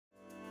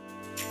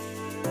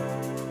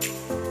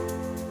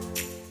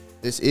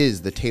This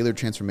is the Tailored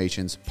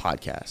Transformations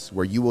podcast,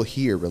 where you will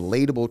hear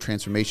relatable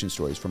transformation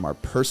stories from our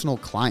personal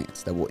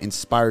clients that will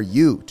inspire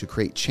you to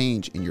create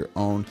change in your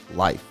own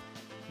life.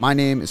 My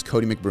name is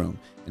Cody McBroom,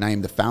 and I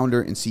am the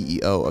founder and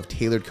CEO of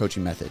Tailored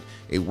Coaching Method,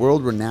 a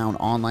world-renowned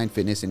online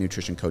fitness and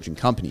nutrition coaching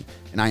company,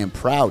 and I am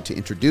proud to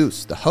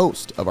introduce the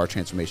host of our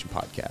transformation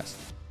podcast,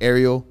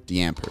 Ariel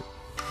D'Amper.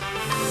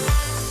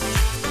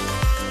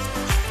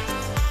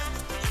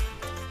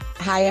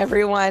 Hi,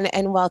 everyone,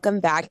 and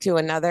welcome back to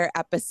another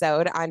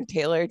episode on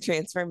Tailored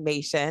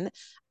Transformation.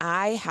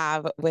 I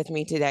have with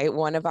me today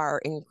one of our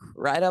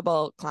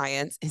incredible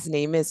clients. His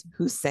name is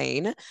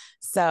Hussain.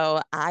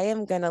 So I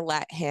am going to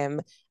let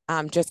him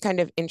just kind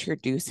of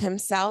introduce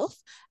himself,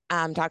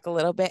 talk a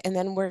little bit, and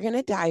then we're going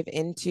to dive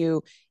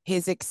into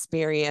his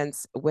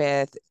experience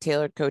with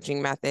Tailored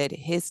Coaching Method,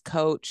 his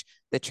coach,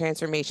 the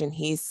transformation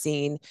he's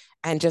seen,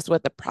 and just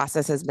what the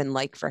process has been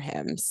like for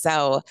him.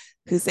 So,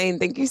 Hussain,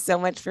 thank you so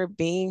much for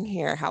being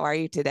here. How are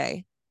you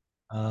today?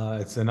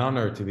 It's an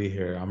honor to be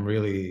here. I'm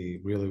really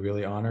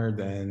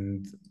honored.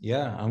 And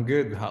yeah, I'm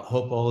good.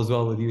 Hope all is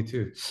well with you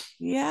too.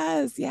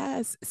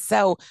 Yes.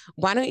 So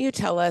why don't you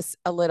tell us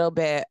a little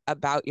bit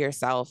about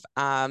yourself?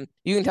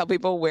 You can tell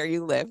people where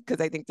you live,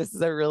 because I think this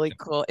is a really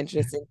cool,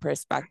 interesting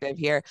perspective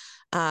here.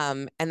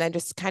 And then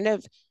just kind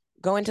of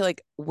go into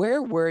like,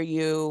 where were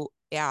you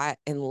at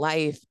in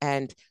life?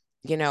 And,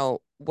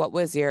 what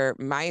was your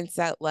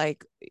mindset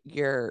like,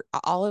 your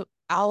all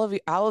of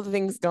the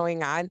things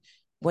going on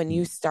when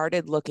you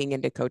started looking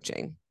into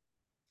coaching?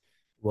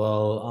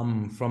 Well,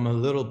 I'm from a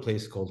little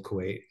place called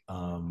Kuwait.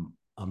 I'm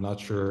not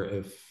sure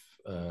if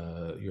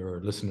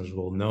your listeners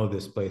will know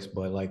this place,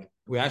 but like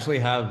we actually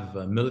have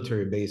a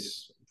military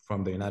base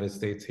from the United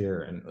States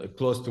here and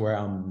close to where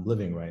I'm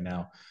living right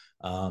now.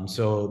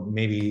 So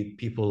maybe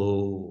people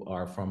who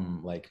are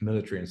from like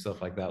military and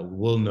stuff like that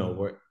will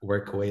know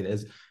where Kuwait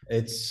is.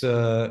 It's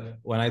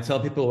when I tell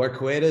people where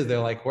Kuwait is, they're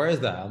like, "Where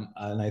is that?"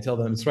 And I tell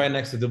them it's right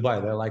next to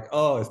Dubai. They're like,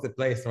 "Oh, it's the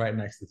place right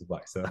next to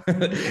Dubai." So,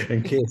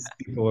 in case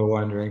people are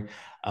wondering,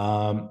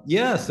 I'm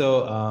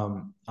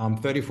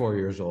 34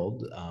 years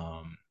old.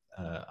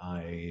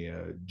 I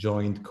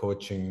joined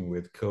coaching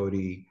with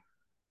Cody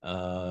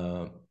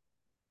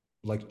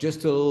like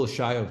just a little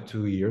shy of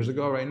 2 years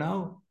ago right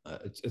now.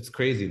 It's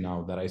crazy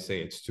now that I say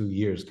it's 2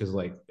 years because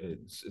like it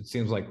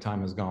seems like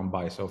time has gone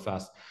by so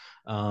fast.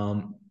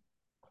 Um,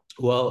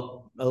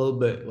 well, a little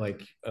bit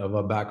like of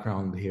a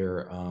background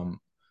here.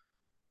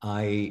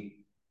 I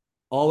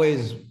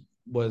always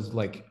was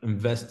like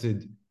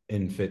invested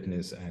in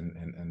fitness and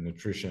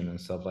nutrition and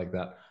stuff like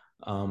that.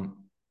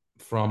 Um,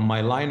 from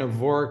my line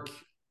of work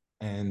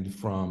and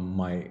from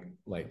my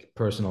like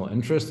personal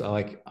interest,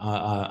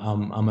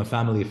 I'm a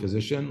family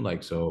physician,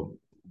 like so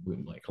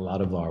like a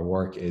lot of our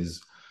work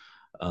is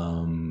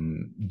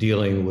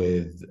dealing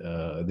with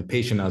the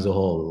patient as a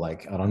whole.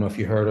 Like I don't know if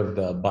you heard of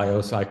the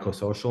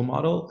biopsychosocial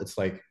model. It's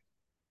like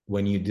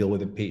when you deal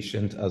with a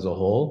patient as a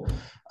whole,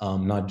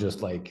 not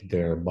just like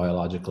their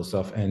biological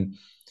stuff. And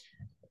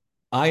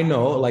I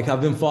know, like,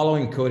 I've been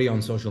following Cody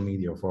on social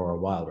media for a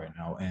while right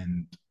now,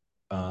 and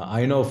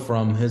I know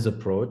from his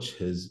approach,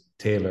 his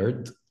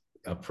tailored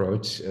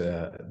approach,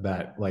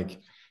 that like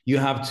you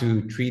have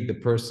to treat the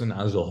person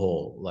as a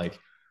whole. Like,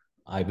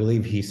 I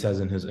believe he says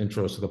in his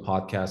intros to the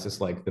podcast, it's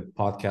like the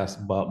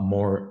podcast, but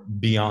more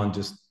beyond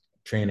just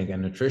training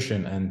and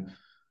nutrition,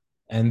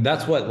 and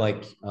that's what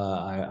like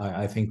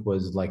I think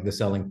was like the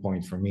selling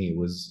point for me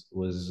was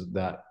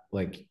that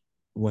like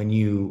when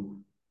you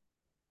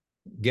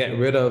get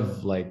rid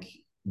of like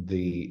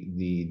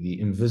the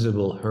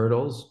invisible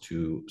hurdles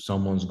to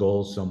someone's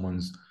goals,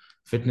 someone's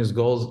fitness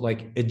goals,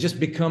 like it just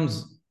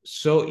becomes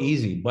so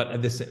easy. But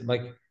at this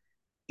like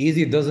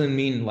easy doesn't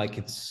mean like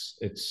it's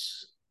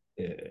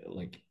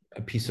like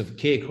a piece of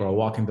cake or a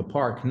walk in the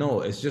park.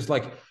 No, it's just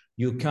like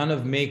you kind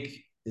of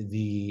make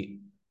the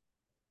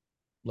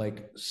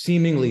like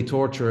seemingly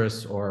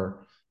torturous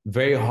or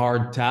very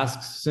hard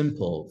tasks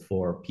simple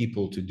for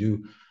people to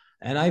do.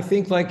 And I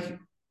think like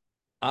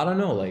I don't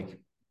know, like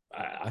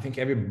I think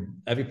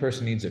every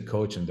person needs a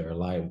coach in their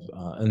lives,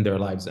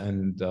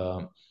 and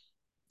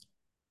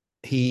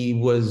he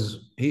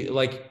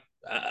like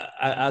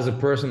as a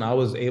person, I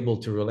was able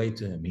to relate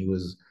to him. He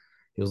was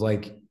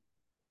like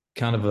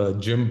kind of a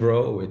gym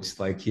bro, which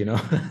like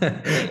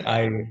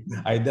I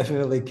I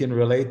definitely can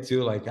relate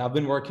to. Like I've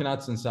been working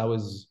out since I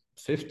was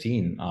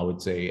 15, I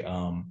would say.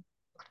 I've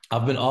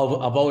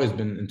always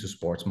been into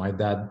sports. My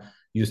dad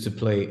used to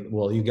play.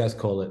 Well, you guys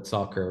call it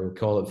soccer, we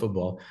call it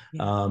football.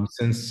 Yeah.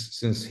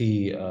 Since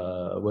he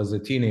was a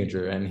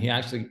teenager, and he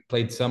actually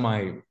played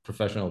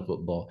semi-professional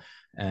football.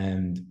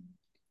 And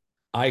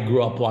I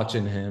grew up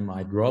watching him.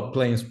 I grew up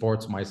playing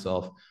sports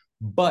myself,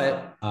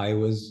 but I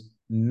was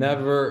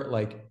never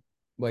like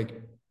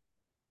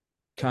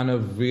kind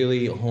of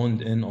really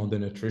honed in on the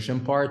nutrition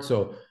part.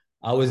 So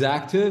I was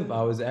active,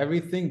 I was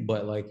everything,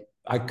 but like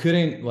I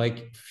couldn't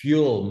like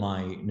fuel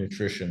my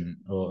nutrition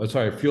or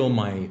sorry, fuel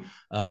my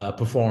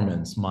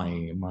performance,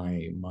 my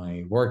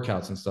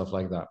workouts and stuff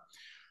like that.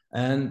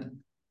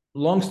 And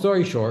long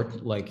story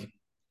short, like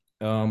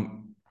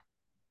um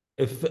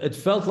it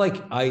felt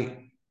like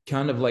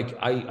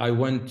I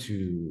went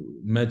to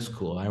med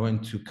school, I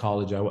went to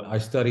college, I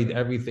studied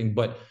everything,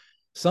 but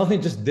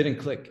something just didn't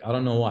click. I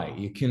don't know why.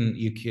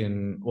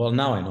 Well,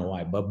 now I know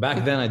why, but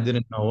back then I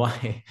didn't know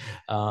why.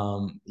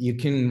 You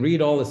can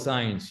read all the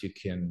science, you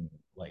can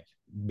like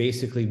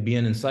basically be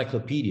an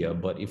encyclopedia,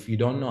 but if you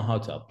don't know how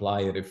to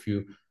apply it, if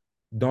you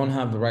don't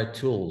have the right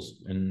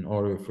tools in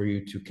order for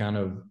you to kind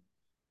of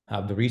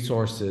have the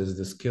resources,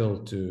 the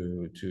skill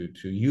to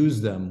use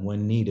them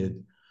when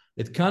needed,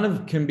 it kind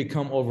of can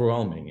become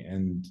overwhelming.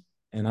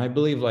 And I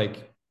believe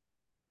like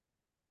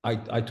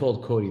I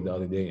told Cody the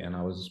other day, and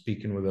I was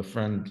speaking with a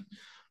friend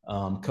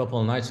a couple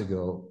of nights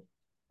ago.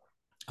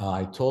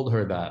 I told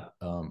her that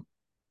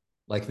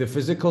like the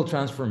physical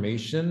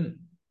transformation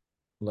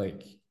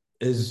like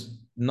is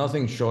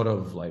nothing short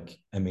of like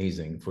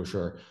amazing for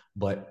sure,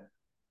 but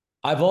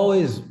I've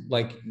always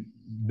like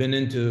been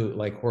into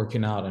like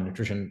working out and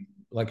nutrition.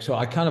 Like, so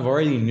I kind of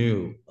already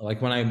knew,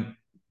 like when I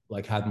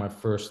like had my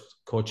first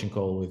coaching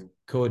call with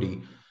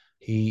Cody,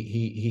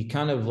 he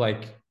kind of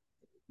like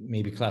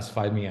maybe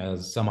classified me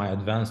as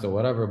semi-advanced or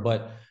whatever,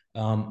 but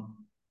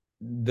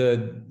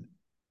the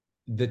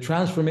the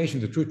transformation,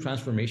 the true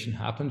transformation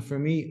happened for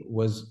me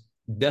was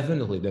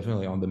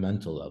definitely on the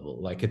mental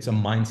level. Like it's a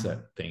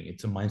mindset thing,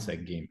 it's a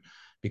mindset game,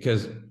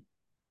 because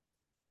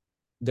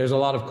there's a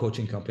lot of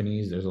coaching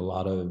companies, there's a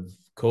lot of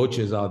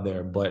coaches out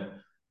there, but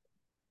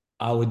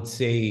I would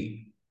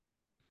say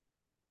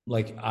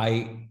like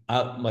I've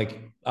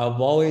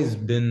always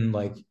been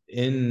like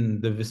in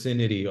the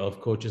vicinity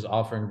of coaches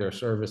offering their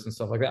service and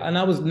stuff like that, and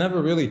I was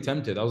never really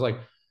tempted. I was like,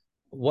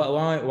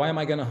 why am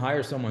I going to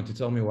hire someone to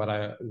tell me what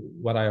I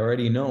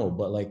already know?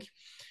 But like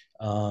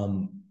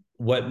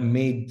what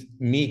made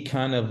me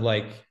kind of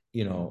like,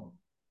 you know,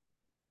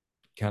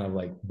 kind of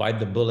like bite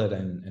the bullet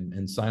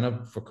and sign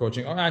up for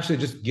coaching, or actually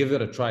just give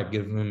it a try,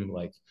 give him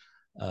like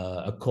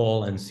a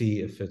call and see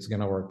if it's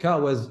gonna work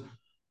out, was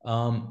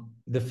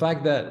the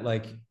fact that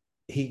like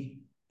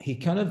he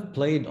kind of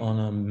played on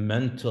a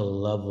mental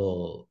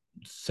level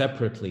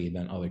separately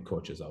than other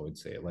coaches, I would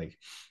say. Like,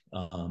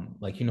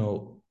 you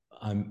know,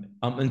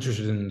 I'm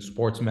interested in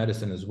sports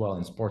medicine as well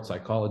and sports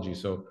psychology.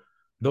 So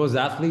those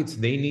athletes,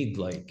 they need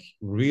like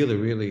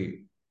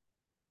really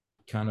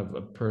kind of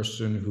a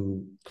person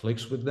who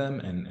clicks with them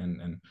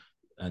and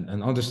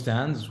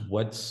understands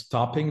what's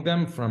stopping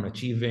them from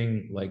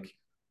achieving like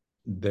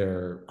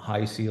their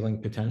high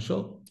ceiling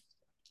potential.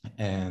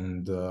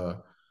 And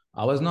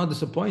I was not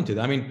disappointed.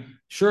 I mean,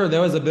 sure, there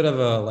was a bit of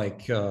a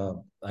like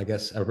I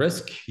guess a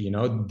risk, you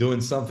know,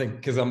 doing something,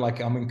 because I'm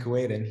in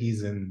Kuwait and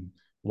he's in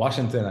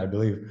Washington, I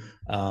believe.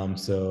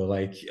 So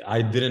like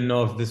I didn't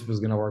know if this was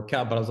gonna work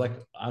out, but I was like,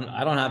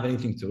 I don't have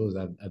anything to lose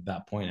at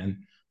that point, and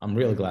I'm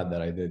really glad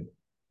that I did.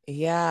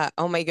 Yeah.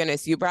 Oh my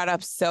goodness. You brought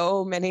up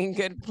so many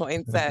good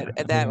points that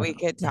Yeah. we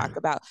could talk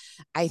about.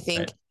 I Right.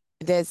 think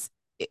this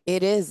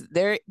it is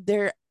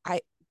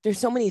there's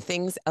so many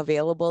things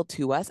available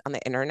to us on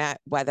the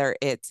internet, whether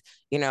it's,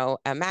 you know,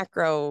 a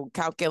macro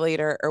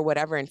calculator or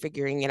whatever, and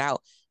figuring it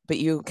out. But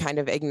you kind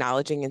of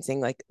acknowledging and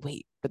saying, like,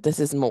 wait, but this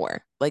is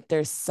more. Like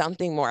there's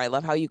something more. I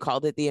love how you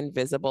called it the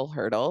invisible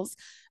hurdles.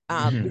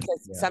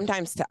 Because Yeah.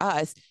 sometimes to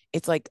us,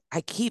 it's like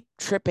I keep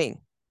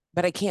tripping,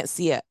 but I can't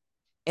see it,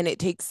 and it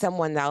takes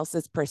someone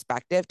else's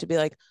perspective to be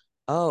like,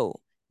 oh,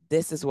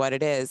 this is what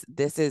it is,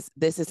 this is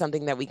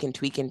something that we can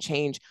tweak and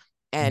change.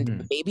 And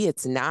Mhm. maybe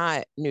it's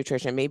not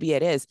nutrition, maybe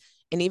it is.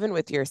 And even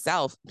with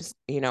yourself,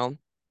 you know,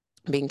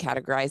 being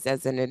categorized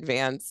as an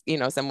advanced, you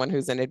know, someone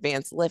who's an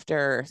advanced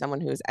lifter or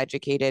someone who's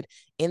educated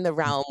in the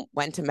realm,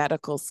 went to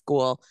medical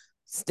school,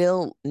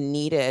 still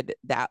needed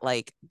that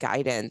like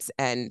guidance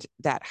and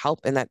that help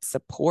and that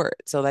support.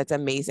 So that's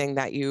amazing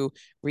that you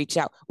reach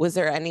out. Was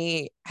there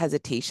any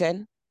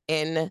hesitation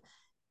in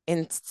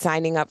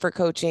signing up for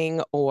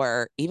coaching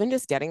or even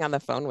just getting on the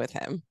phone with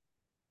him?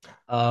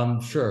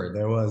 Sure,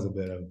 there was a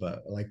bit of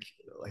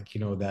like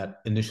you know, that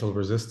initial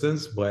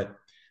resistance, but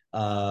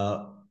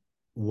uh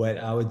what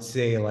I would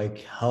say like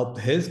helped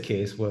his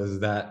case was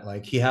that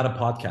like he had a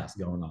podcast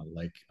going on.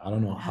 Like I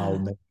don't know how Yeah.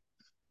 many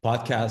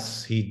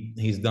podcasts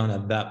he's done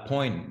at that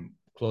point,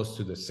 close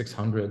to the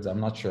 600s, I'm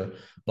not sure,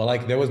 but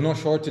like there was no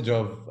shortage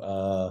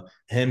of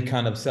him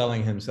kind of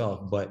selling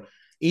himself. But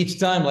each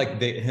time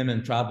like him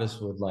and Travis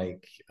would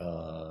like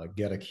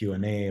get a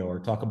Q&A or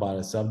talk about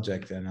a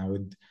subject, and I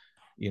would,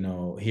 you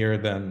know, hear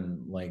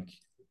them like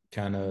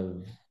kind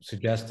of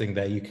suggesting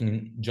that you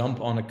can jump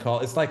on a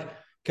call. It's like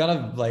kind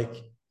of like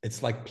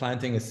it's like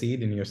planting a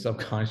seed in your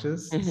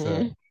subconscious. So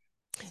Mm-hmm.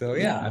 yeah,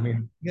 Yeah. I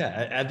mean, yeah,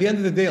 at the end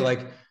of the day,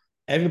 like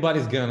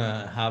everybody's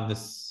gonna have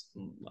this.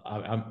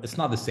 It's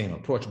not the same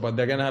approach, but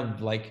they're gonna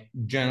have like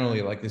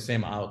generally like the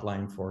same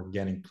outline for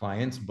getting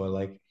clients. But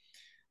like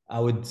I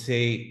would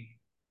say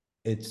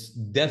it's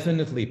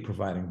definitely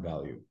providing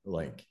value,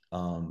 like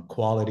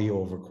quality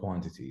over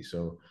quantity.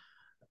 So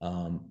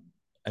um,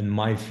 in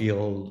my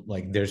field,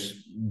 like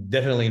there's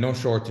definitely no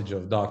shortage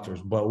of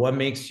doctors. But what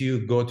makes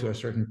you go to a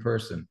certain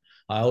person?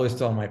 I always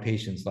tell my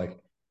patients like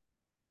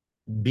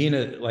being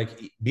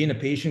a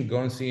patient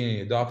going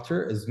seeing a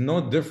doctor is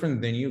no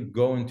different than you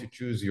going to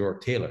choose your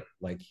tailor.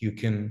 Like you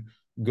can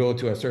go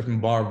to a certain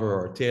barber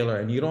or tailor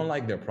and you don't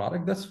like their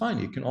product, that's fine.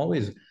 You can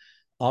always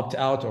opt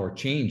out or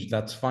change,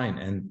 that's fine.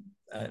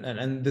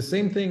 And the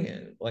same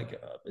thing,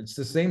 it's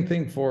the same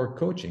thing for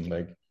coaching.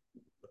 Like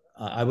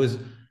I was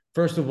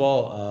first of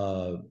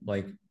all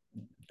like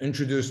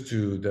introduced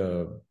to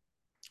the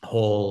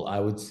whole, I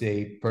would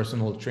say,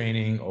 personal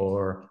training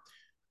or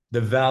the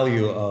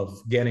value of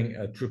getting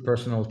a true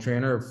personal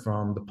trainer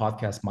from the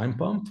podcast Mind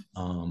Pumped.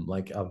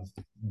 Like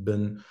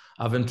been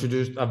I've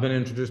been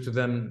introduced to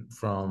them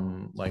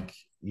from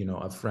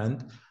a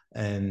friend,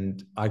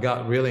 and I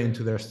got really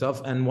into their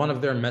stuff. And one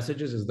of their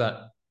messages is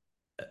that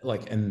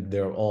and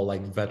they're all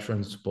like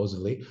veterans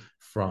supposedly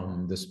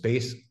from the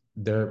space.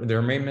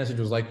 Their main message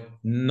was like,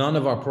 none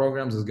of our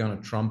programs is going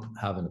to trump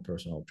having a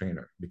personal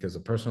trainer, because a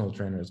personal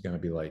trainer is going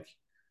to be like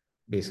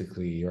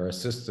basically your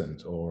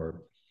assistant,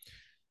 or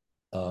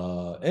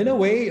in a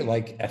way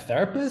like a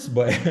therapist,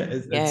 but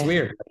it's Yeah.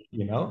 weird,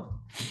 you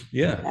know.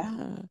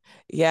 Yeah.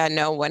 Yeah,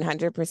 no,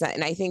 100%.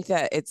 And I think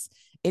that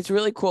it's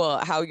really cool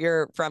how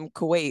you're from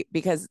Kuwait,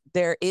 because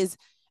there is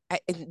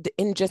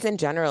just in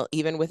general,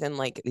 even within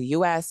like the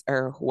US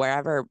or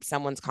wherever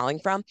someone's calling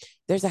from,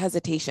 there's a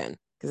hesitation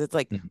because it's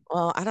like, Mhm.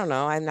 well, I don't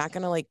know, I'm not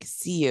gonna like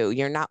see you.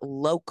 You're not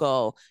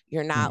local.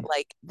 You're not Mhm.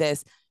 like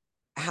this.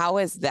 How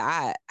is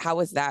that? How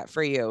is that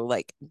for you?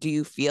 Like, do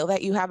you feel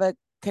that you have a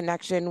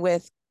connection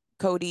with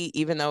Cody,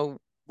 even though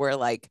we're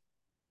like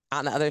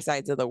on the other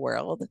sides of the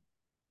world?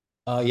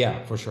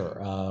 Yeah, for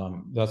sure.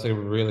 That's a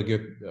really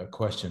good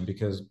question,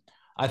 because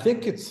I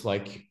think it's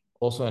like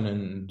also an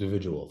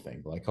individual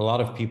thing. Like a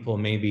lot of people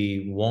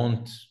maybe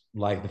won't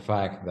like the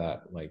fact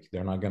that like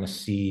they're not gonna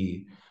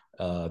see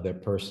their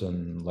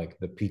person, like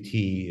the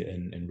PT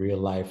in real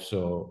life.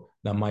 So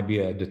that might be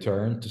a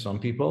deterrent to some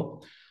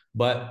people.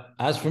 But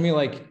as for me,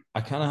 like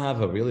I kind of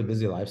have a really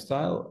busy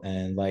lifestyle,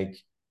 and like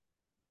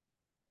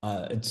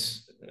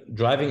it's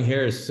driving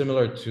here is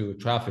similar to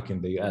traffic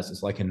in the US.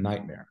 It's like a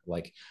nightmare.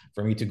 Like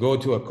for me to go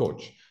to a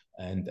coach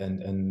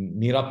and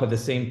meet up at the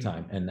same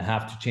time and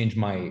have to change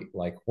my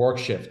like work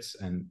shifts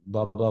and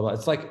blah blah blah.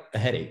 It's like a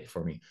headache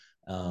for me.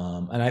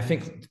 And I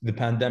think the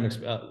pandemic.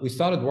 We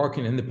started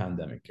working in the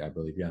pandemic, I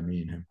believe. Yeah,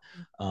 me and him.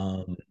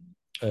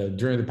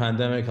 During the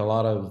pandemic, a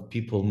lot of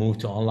people moved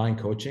to online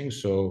coaching.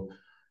 So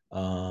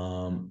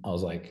I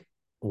was like,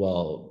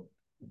 well,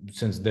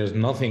 since there's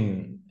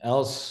nothing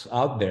else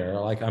out there,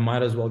 like I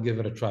might as well give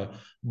it a try.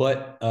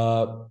 But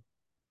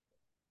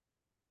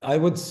I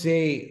would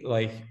say,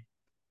 like,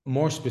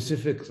 more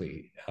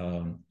specifically,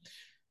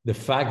 the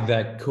fact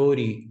that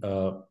Cody,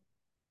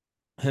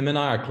 him and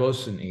I are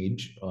close in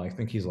age. I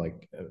think he's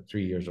like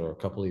 3 years or a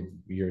couple of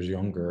years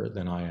younger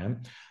than I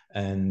am.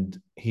 And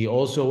he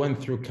also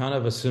went through kind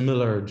of a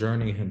similar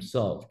journey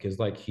himself, because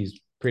like he's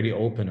pretty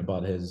open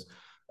about his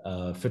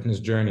fitness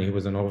journey. He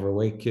was an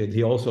overweight kid.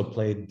 He also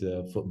played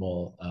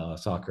football,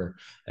 soccer,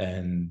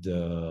 and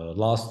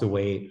lost the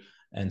weight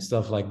and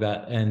stuff like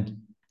that. And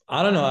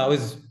I don't know,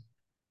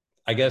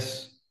 I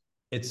guess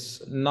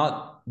it's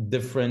not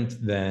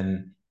different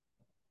than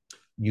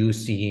you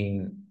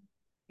seeing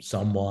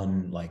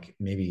someone, like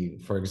maybe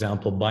for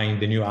example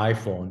buying the new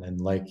iPhone and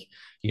like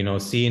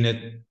seeing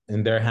it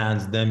in their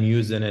hands, them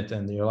using it,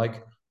 and you're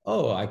like,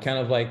 oh, I kind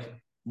of like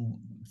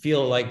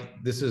feel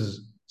like this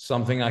is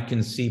something I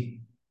can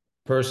see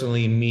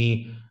personally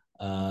me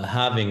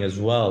having as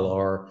well.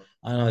 Or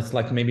I don't know, it's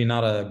like maybe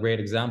not a great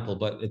example,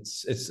 but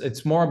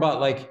it's more about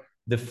like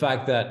the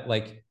fact that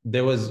like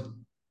there was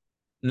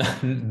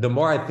the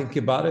more I think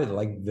about it,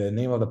 like the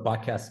name of the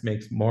podcast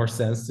makes more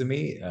sense to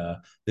me.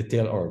 The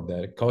tail or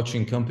the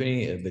coaching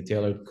company, the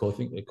tailored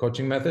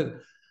coaching method.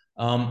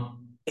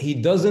 He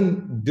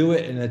doesn't do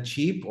it in a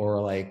cheap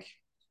or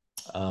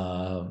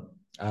uh,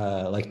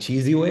 like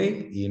cheesy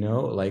way,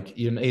 like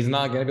he's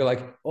not gonna be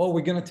like, oh,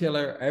 we're gonna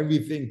tailor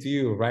everything to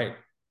you, right,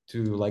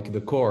 to like the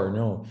core.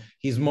 No,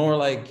 he's more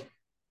like,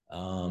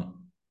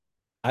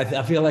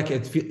 I feel like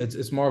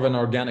it's more of an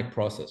organic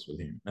process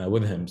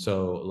with him.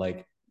 So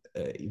like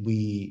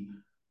we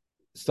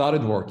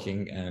started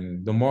working,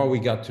 and the more we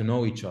got to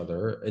know each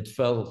other, it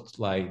felt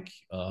like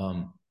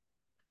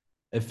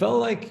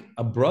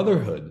a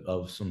brotherhood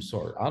of some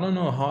sort. I don't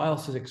know how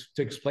else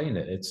to explain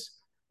it.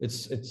 It's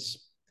it's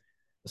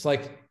it's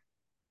like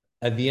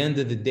at the end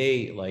of the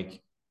day,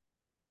 like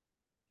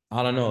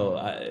I don't know,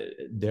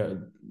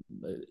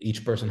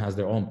 each person has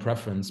their own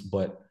preference,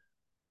 but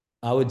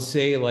I would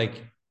say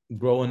like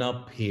growing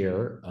up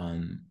here,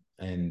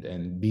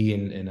 and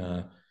being in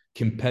a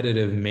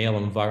competitive male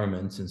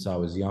environment since I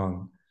was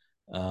young,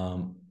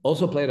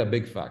 also played a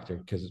big factor,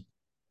 because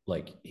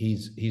like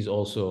he's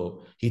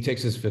also, he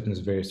takes his fitness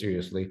very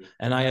seriously,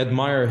 and I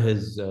admire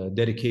his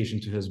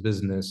dedication to his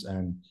business,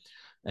 and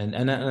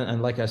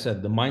like I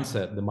said, the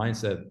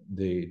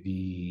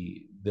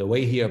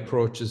way he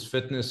approaches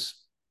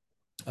fitness,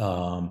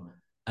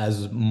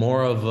 as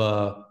more of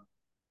a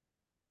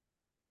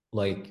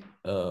like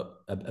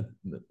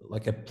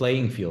like a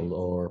playing field,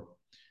 or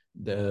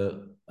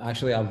the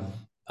actually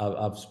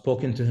I've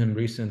spoken to him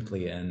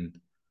recently, and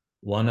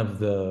one of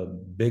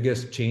the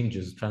biggest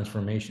changes,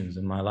 transformations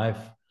in my life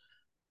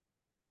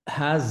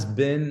has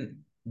been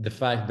the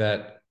fact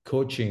that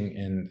coaching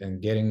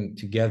and getting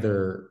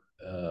together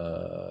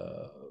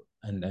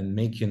and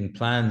making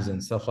plans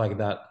and stuff like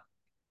that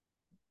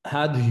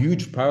had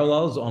huge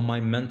parallels on my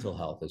mental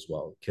health as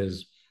well.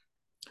 Because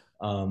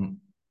um,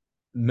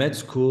 med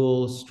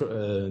school,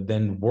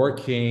 then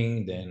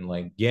working, then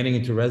like getting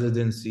into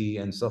residency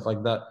and stuff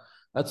like that,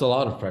 that's a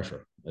lot of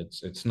pressure.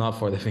 It's not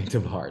for the faint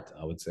of heart,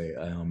 I would say.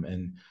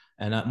 And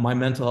my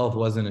mental health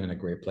wasn't in a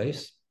great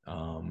place,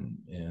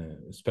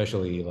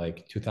 especially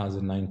like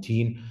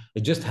 2019.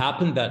 It just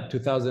happened that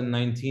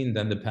 2019,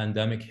 then the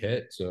pandemic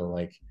hit, so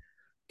like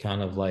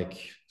kind of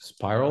like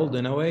spiraled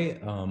in a way.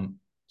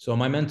 So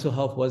my mental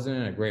health wasn't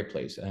in a great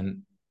place,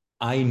 and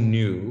I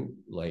knew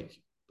like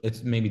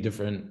it's maybe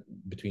different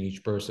between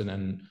each person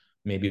and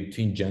maybe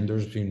between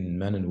genders, between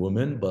men and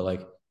women, but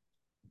like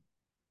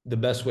the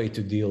best way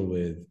to deal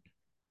with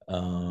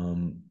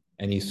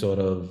any sort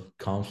of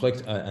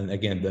conflict, and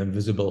again the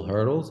invisible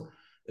hurdles,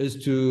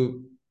 is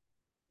to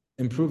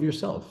improve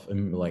yourself.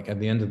 And like at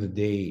the end of the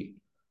day,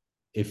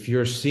 if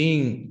you're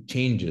seeing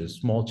changes,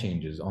 small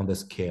changes on the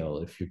scale,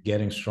 if you're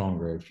getting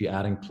stronger, if you're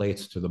adding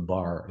plates to the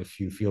bar, if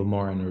you feel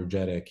more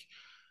energetic,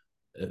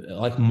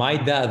 like my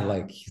dad,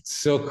 like it's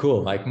so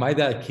cool. Like my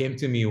dad came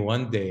to me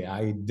one day.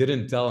 I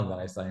didn't tell him that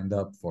I signed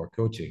up for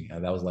coaching.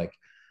 And that was like,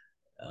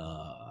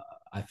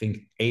 I think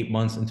 8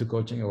 months into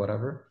coaching or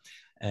whatever.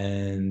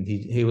 And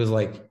he was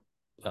like,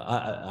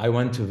 I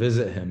went to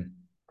visit him,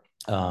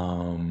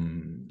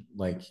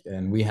 like,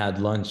 and we had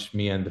lunch,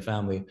 me and the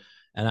family.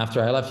 And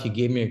after I left, he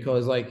gave me a call.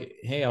 He's like,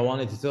 "Hey, I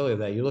wanted to tell you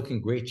that you look in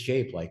great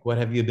shape. Like, what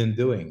have you been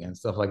doing and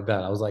stuff like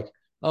that?" I was like,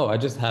 "Oh, I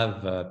just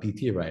have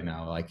PT right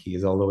now." Like,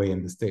 he's all the way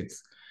in the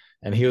States,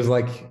 and he was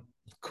like,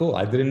 "Cool.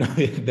 I didn't know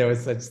there was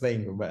such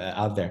thing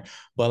out there."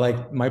 But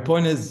like, my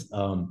point is,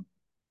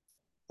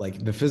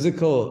 like the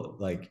physical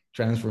like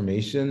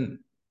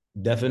transformation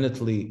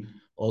definitely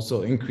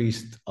also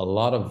increased a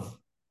lot of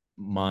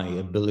my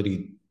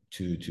ability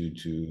to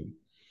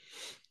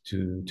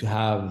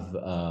have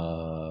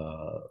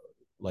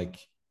like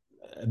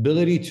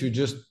ability to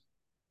just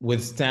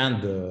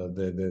withstand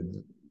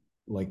the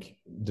like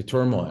the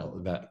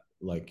turmoil that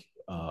like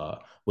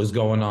was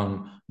going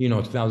on,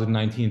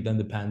 2019, then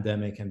the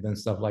pandemic, and then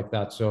stuff like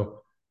that.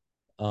 So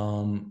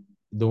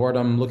the word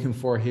I'm looking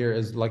for here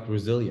is like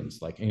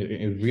resilience. Like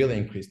it really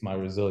increased my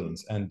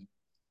resilience. And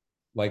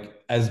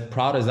like as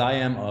proud as I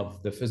am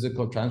of the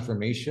physical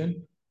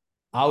transformation,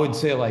 I would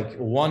say like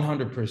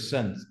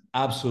 100%,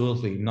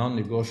 absolutely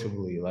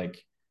non-negotiably,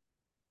 like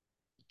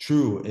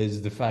true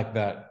is the fact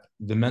that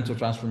the mental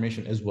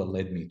transformation is what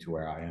led me to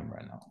where I am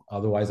right now.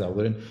 Otherwise, I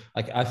wouldn't.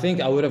 Like, I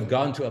think I would have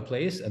gone to a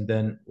place and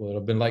then would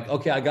have been like,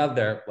 okay, I got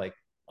there. Like,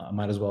 I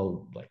might as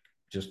well like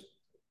just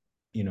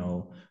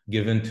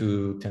given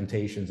to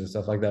temptations and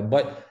stuff like that.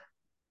 But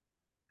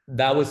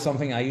that was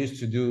something I used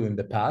to do in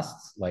the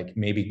past, like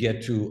maybe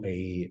get to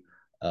a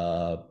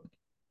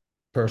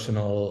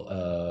personal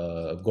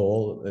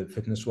goal,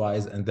 fitness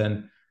wise, and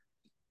then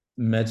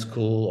med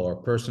school or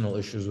personal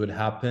issues would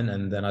happen,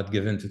 and then I'd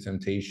give in to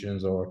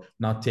temptations or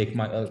not take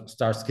my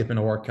start skipping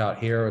a workout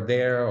here or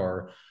there,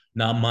 or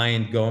not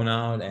mind going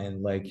out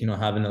and like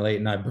having a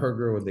late night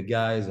burger with the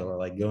guys, or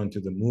like going to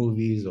the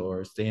movies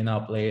or staying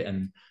up late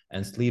and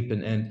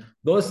sleeping. And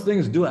those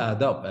things do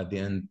add up at the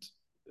end.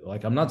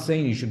 Like, I'm not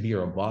saying you should be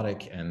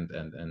robotic and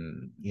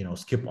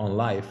skip on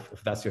life.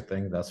 If that's your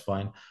thing, that's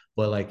fine.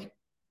 But like,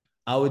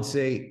 I would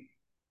say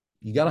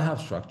you got to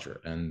have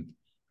structure. And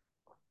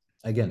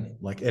again,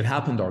 like, it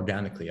happened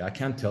organically. I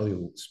can't tell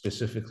you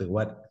specifically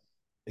what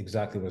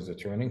exactly was the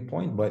turning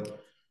point,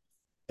 but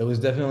it was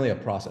definitely a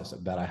process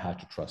that I had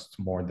to trust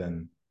more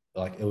than,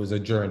 like, it was a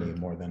journey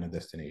more than a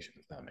destination,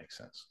 if that makes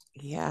sense.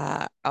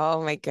 Yeah.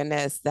 Oh my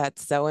goodness.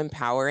 That's so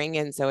empowering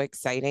and so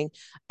exciting.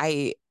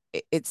 I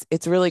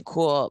it's really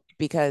cool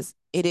because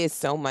it is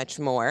so much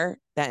more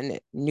than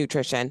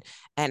nutrition.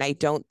 And I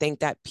don't think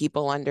that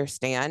people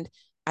understand.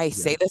 I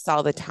say this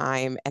all the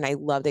time, and I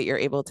love that you're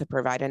able to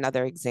provide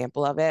another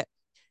example of it.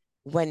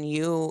 When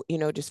you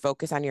just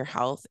focus on your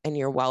health and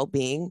your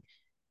well-being,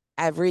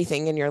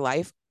 everything in your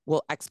life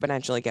will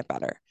exponentially get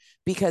better,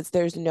 because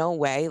there's no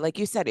way, like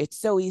you said, it's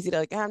so easy to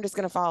like, I'm just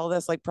going to follow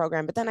this like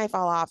program, but then I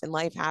fall off and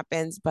life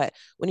happens. But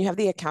when you have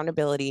the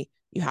accountability,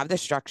 you have the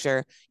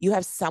structure, you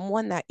have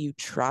someone that you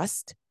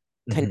trust,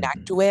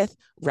 connect with,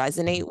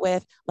 resonate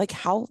with, like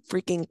how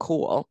freaking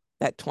cool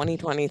that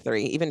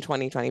 2023, even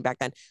 2020 back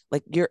then,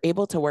 like you're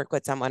able to work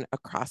with someone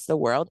across the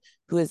world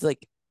who is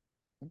like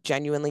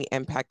genuinely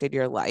impacted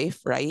your life,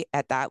 right?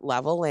 At that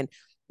level. And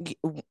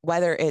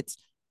whether it's,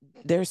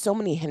 there's so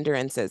many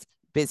hindrances,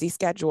 busy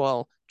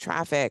schedule,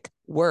 traffic,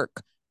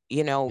 work,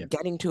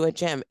 getting to a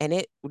gym, and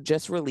it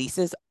just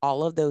releases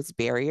all of those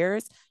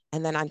barriers.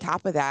 And then on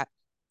top of that,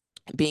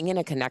 being in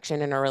a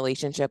connection in a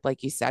relationship,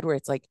 like you said, where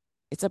it's like,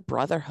 it's a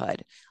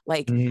brotherhood.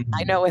 Like,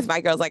 I know with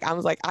my girls, like, I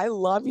was like, I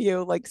love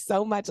you like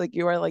so much. Like,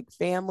 you are like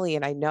family.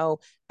 And I know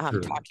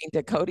talking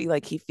to Cody,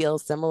 like he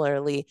feels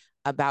similarly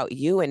about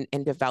you and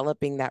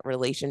developing that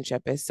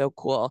relationship is so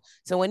cool.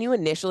 So when you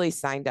initially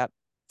signed up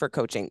for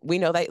coaching, we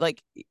know that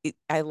like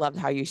I loved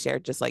how you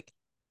shared just like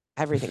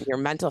everything, your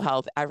mental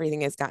health,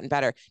 everything has gotten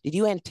better. Did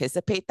you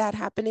anticipate that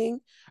happening?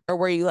 Or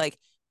were you like,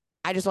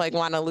 I just like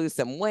want to lose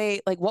some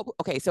weight? Like what?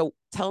 Okay, so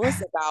tell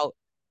us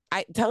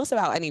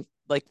about any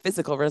like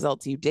physical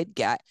results you did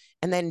get.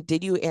 And then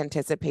did you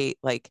anticipate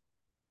like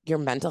your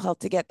mental health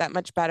to get that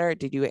much better?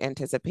 Did you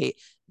anticipate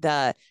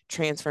the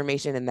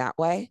transformation in that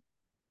way?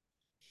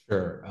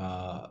 Sure.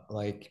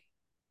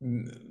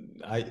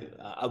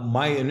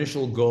 My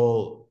initial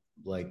goal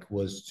like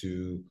was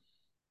to,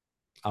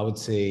 I would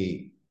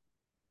say,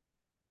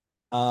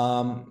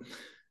 um,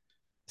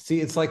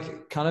 see, it's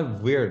like kind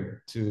of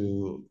weird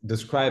to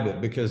describe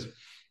it because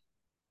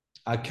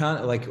I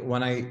can't like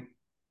when I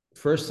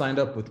first signed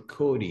up with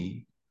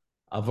Cody,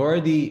 I've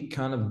already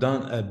kind of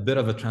done a bit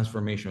of a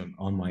transformation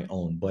on my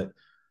own, but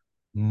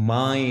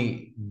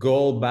my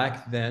goal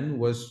back then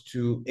was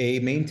to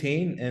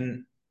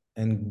maintain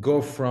and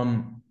go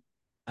from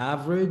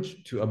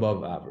average to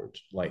above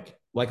average.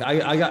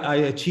 I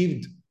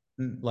achieved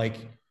like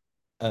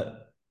uh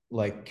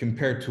like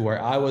compared to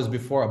where I was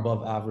before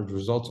above average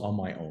results on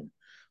my own.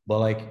 But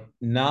like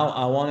now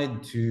I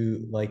wanted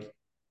to like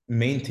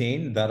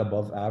maintain that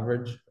above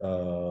average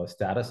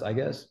status, I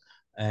guess,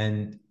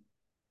 and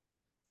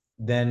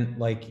then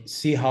like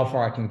see how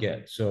far I can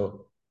get.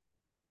 So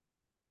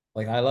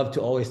like I love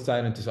to always tie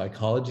it into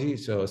psychology.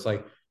 So it's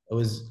like it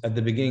was at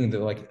the beginning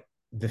that like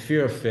the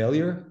fear of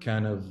failure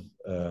kind of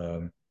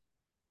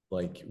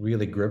like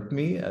really gripped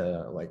me.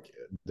 Like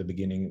the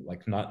beginning,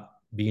 like not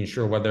being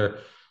sure whether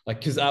like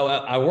because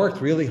I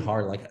worked really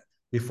hard. Like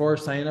before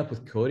signing up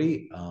with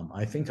Cody,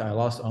 I think I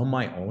lost on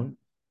my own.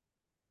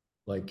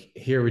 Like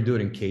here we do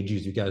it in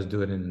kgs, you guys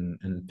do it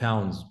in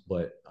pounds,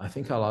 but I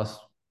think I lost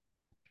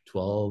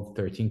 12,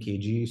 13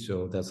 kg.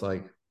 So that's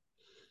like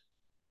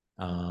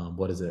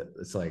what is it?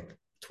 It's like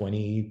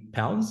 20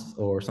 pounds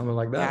or something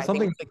like Yeah, that. I think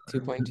Something it's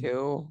like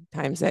 2.2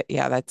 times it.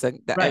 Yeah, that's a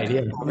right,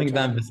 yeah, something average in weight.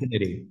 that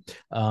vicinity.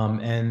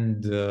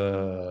 And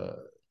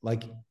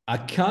like I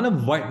kind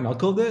of white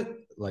knuckled it,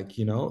 like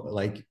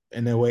like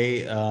in a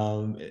way.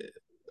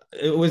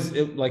 It was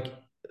like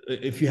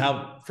if you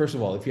have first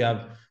of all, if you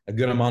have a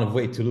good amount of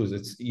weight to lose,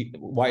 it's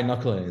white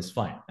knuckling is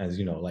fine, as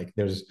you know. Like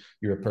there's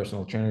you're a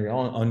personal trainer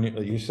on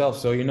yourself,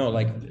 so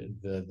like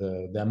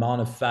the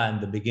amount of fat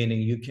in the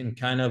beginning, you can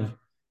kind of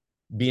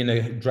be in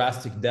a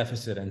drastic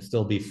deficit and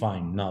still be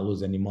fine, not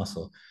lose any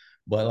muscle.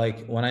 But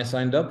like when I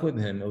signed up with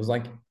him, it was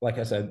like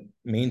I said,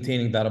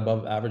 maintaining that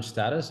above average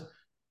status.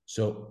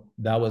 So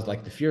that was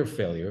like the fear of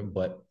failure.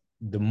 But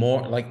the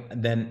more like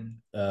then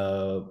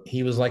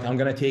he was like, I'm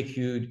gonna take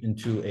you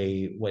into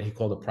a what he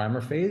called a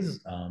primer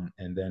phase,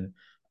 and then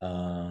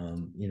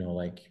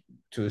like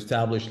to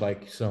establish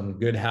like some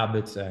good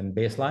habits and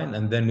baseline,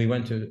 and then we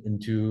went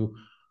into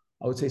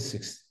I would say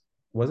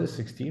was it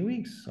 16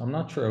 weeks? I'm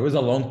not sure. It was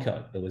a long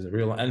cut. It was a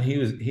real, and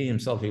he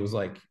himself, he was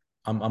like,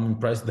 I'm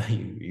impressed that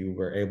you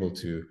were able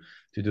to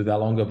do that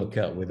long of a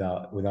cut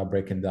without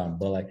breaking down.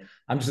 But like,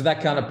 I'm just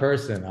that kind of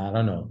person. I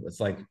don't know. It's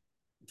like,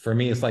 for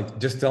me, it's like,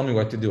 just tell me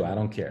what to do. I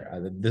don't care.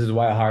 This is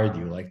why I hired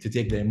you, like to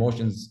take the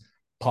emotions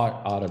part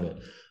out of it.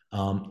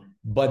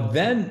 But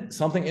then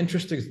something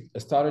interesting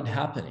started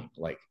happening.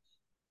 Like,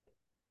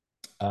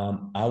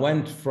 I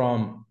went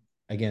from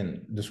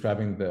again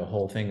describing the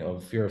whole thing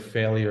of fear of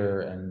failure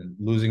and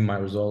losing my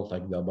results,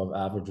 like the above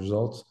average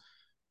results,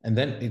 and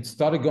then it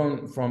started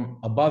going from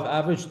above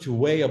average to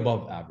way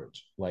above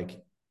average,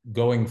 like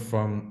going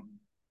from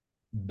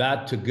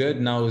bad to good.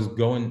 Now is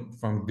going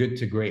from good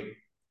to great,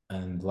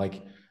 and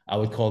like I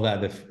would call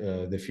that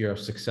the fear of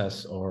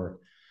success or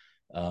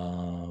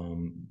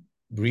um,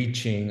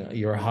 reaching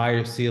your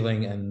higher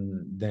ceiling,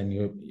 and then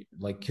you're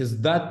like because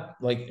that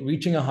like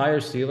reaching a higher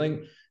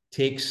ceiling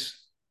takes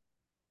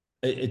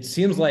it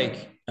seems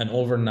like an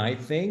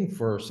overnight thing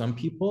for some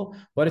people,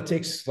 but it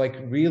takes like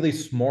really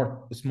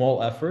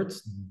small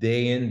efforts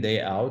day in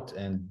day out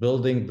and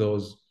building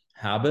those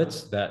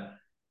habits that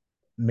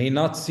may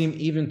not seem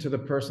even to the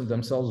person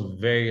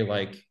themselves very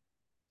like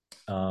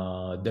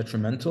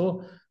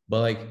detrimental,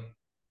 but like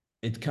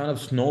it kind of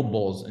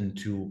snowballs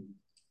into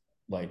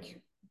like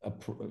a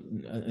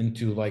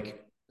into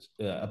like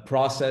a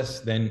process.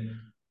 Then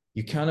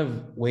you kind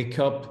of wake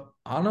up,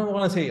 I don't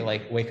want to say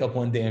like wake up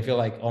one day and feel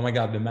like, oh my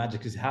god, the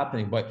magic is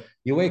happening, but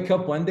you wake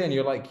up one day and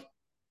you're like,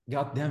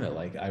 god damn it,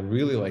 like I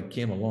really like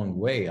came a long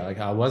way, like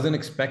I wasn't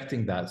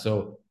expecting that.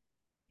 So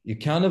you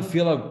kind of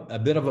feel a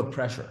bit of a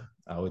pressure,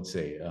 I would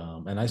say.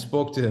 And I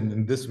spoke to him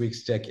in this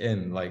week's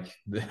check-in. Like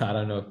I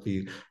don't know if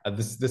he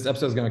this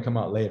episode is gonna come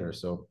out later.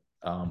 So,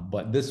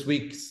 but this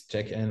week's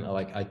check-in,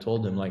 like I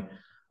told him, like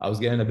I was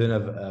getting a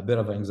bit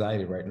of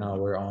anxiety right now.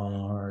 We're on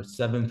our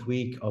 7th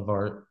week of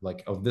our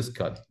like of this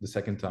cut, the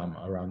second time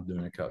around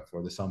doing a cut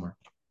for the summer.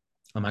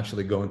 I'm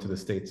actually going to the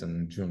States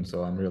in June,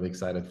 so I'm really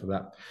excited for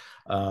that.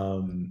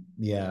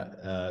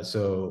 Yeah,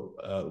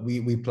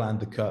 we planned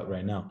the cut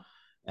right now,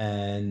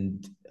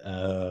 and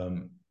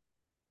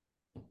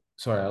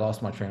sorry, I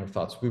lost my train of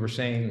thoughts. We were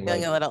saying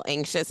Feeling like a little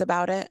anxious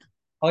about it.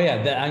 Oh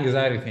yeah, the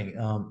anxiety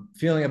thing.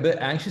 Feeling a bit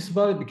anxious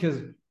about it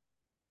because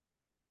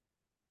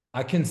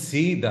I can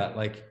see that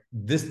like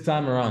this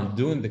time around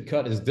doing the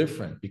cut is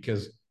different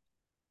because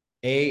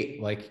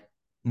like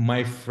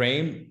my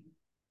frame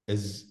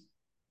is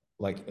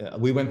like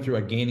we went through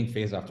a gaining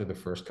phase after the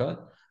first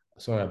cut.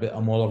 Sorry,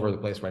 I'm all over the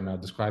place right now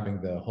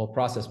describing the whole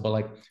process, but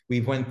like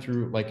we went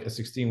through like a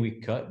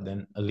 16-week cut,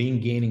 then a lean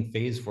gaining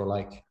phase for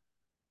like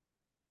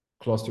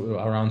close to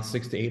around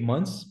 6 to 8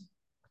 months.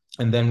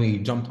 And then we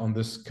jumped on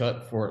this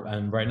cut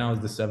and right now is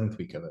the 7th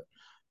week of it.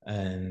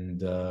 And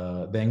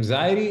the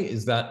anxiety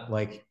is that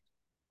like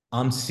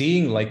I'm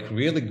seeing like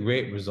really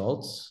great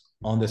results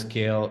on the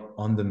scale,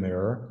 on the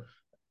mirror.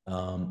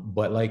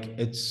 But like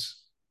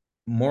it's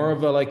more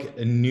of a like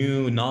a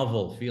new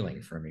novel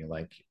feeling for me,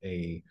 like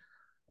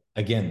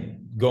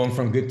again, going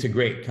from good to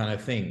great kind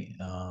of thing.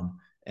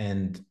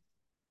 And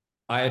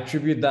I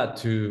attribute that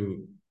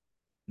to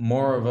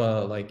more of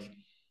a like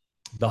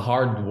the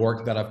hard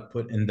work that I've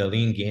put in the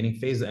lean gaining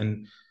phase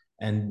and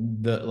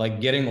the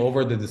like getting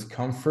over the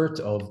discomfort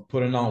of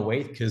putting on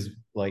weight because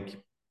like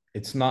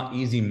it's not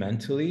easy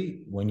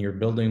mentally when you're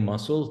building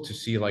muscle to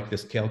see like the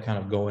scale kind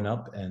of going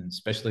up, and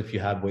especially if you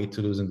have weight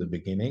to lose in the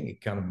beginning,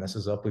 it kind of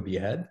messes up with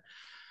your head.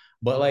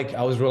 But like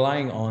I was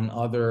relying on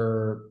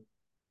other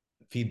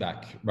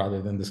feedback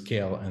rather than the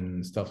scale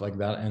and stuff like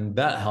that, and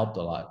that helped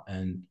a lot.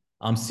 And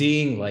I'm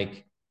seeing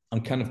like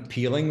I'm kind of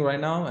peeling right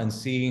now and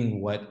seeing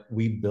what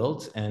we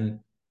built, and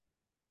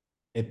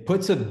it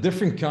puts a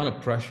different kind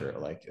of pressure,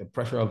 like a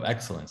pressure of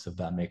excellence, if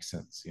that makes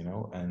sense, you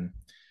know? And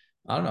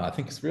I don't know, I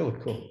think it's really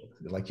cool.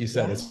 Like you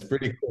said, Yeah. it's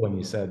pretty cool when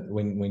you said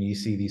when you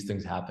see these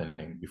things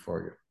happening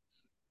before you.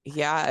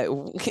 Yeah,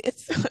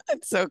 it's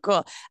so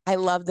cool. I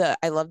love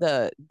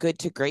the good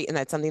to great, and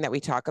that's something that we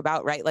talk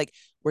about, right? Like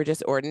we're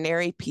just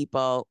ordinary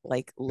people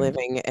like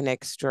living an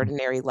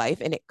extraordinary life,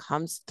 and it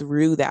comes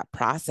through that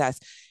process.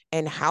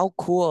 And how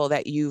cool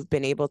that you've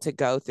been able to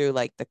go through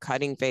like the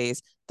cutting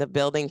phase, the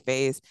building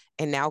phase,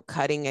 and now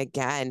cutting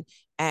again.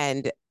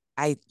 And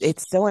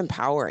it's so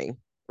empowering,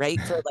 right?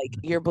 For like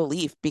your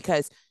belief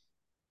because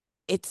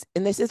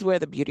and this is where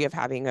the beauty of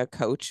having a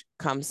coach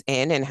comes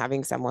in and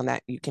having someone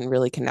that you can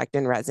really connect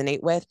and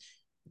resonate with.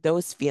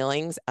 Those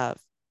feelings of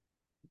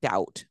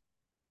doubt,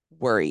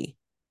 worry,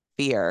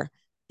 fear,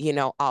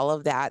 all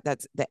of that,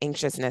 that's the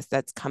anxiousness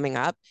that's coming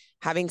up.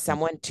 Having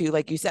someone to,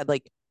 like you said,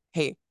 like,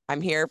 hey, I'm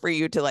here for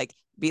you to like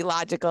be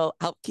logical,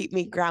 help keep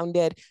me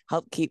grounded,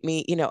 help keep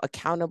me, Tell me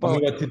accountable.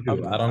 what to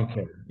do. I don't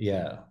care.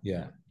 Yeah,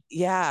 yeah.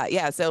 Yeah,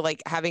 yeah. So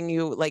like having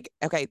you like,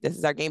 okay, this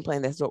is our game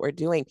plan, this is what we're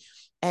doing.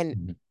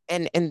 And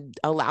Mhm. and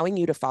allowing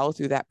you to follow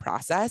through that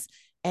process.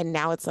 And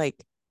now it's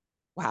like,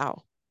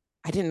 wow,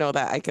 I didn't know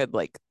that I could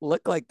like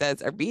look like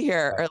this or be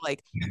here or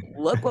like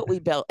look what we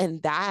built.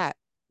 And that,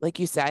 like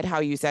you said, how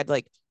you said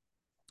like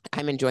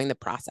I'm enjoying the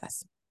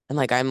process and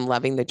like I'm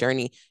loving the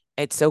journey.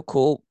 It's so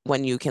cool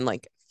when you can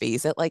like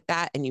phase it like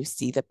that and you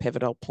see the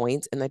pivotal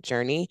points in the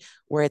journey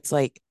where it's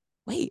like,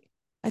 wait,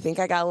 I think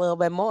I got a little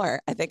bit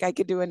more. I think I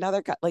could do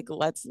another cut. Like,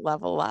 let's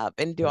level up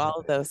and do all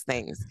of those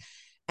things.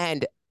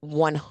 And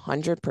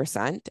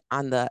 100%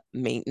 on the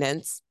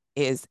maintenance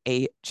is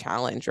a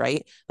challenge,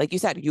 right? Like you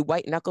said, you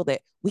white knuckled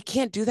it. We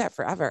can't do that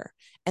forever.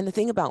 And the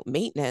thing about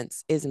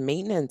maintenance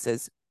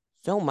is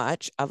so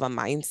much of a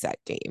mindset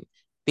game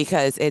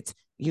because it's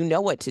you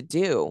know what to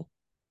do,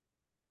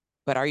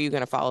 but are you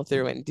going to follow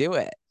through and do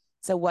it?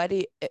 So what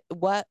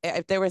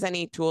if there was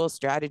any tools,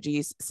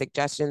 strategies,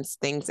 suggestions,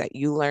 things that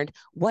you learned,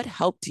 what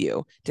helped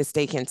you to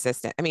stay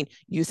consistent? I mean,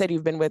 you said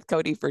you've been with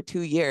Cody for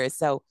 2 years.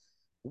 So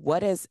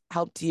what has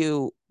helped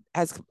you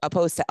as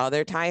opposed to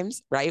other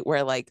times, right?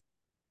 Where like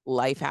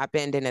life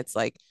happened and it's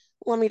like,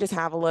 let me just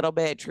have a little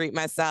bit, treat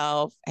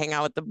myself, hang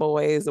out with the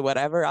boys, or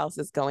whatever else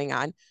is going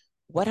on.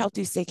 What helped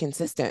you stay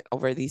consistent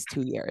over these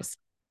 2 years?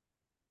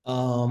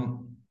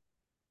 Um,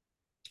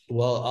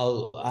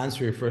 well, I'll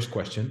answer your first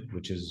question,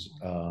 which is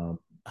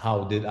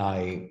how did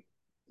I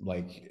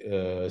like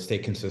stay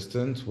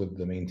consistent with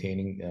the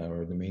maintaining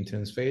or the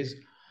maintenance phase?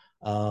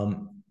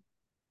 Um,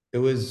 it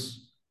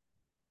was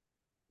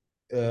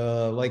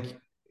like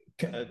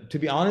to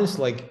be honest,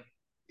 like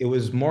it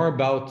was more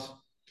about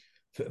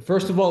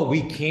first of all,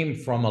 we came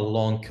from a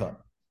long cut.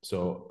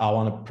 So I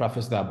want to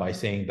preface that by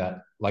saying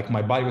that like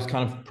my body was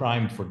kind of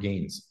primed for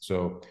gains.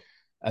 So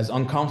as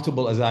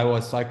uncomfortable as I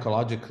was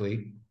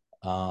psychologically,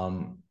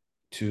 um,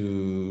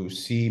 to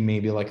see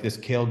maybe like this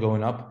scale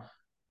going up,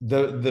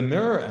 the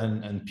mirror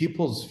and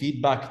people's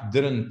feedback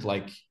didn't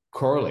like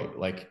correlate.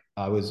 Like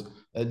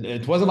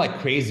it wasn't like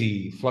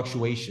crazy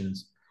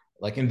fluctuations.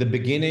 Like in the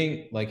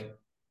beginning, like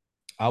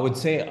I would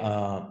say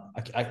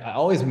I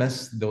always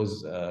mess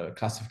those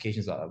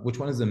classifications up. Which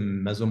one is the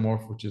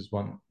mesomorph?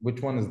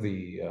 Which one is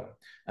the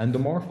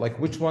endomorph? Like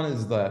which one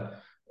is the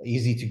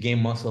easy to gain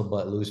muscle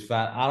but lose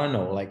fat? I don't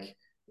know. Like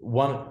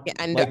one Yeah,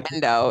 like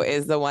endo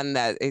is the one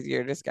that is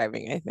you're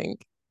describing, I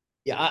think.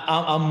 yeah,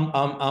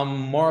 I'm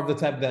more of the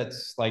type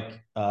that's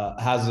like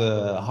has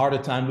a harder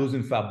time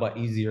losing fat but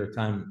easier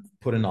time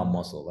putting on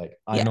muscle. Like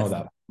I know Yes.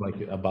 that like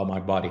about my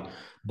body,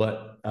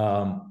 but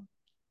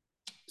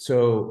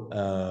doing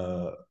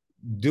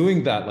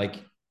that,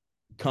 like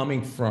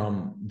coming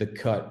from the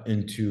cut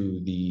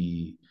into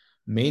the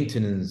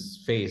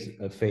maintenance phase.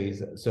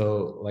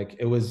 So like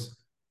it was,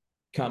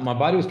 my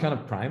body was kind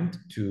of primed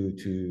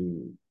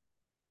to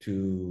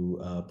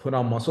put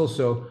on muscle.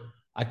 So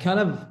I kind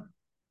of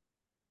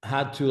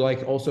had to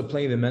like also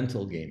play the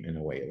mental game in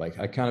a way. Like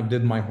I kind of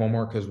did my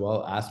homework as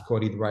well, asked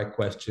Cody the right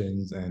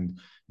questions, and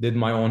did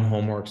my own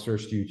homework,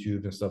 searched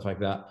YouTube and stuff like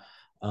that.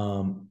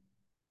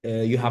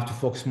 You have to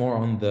focus more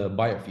on the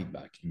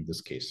biofeedback in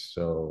this case.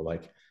 So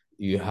like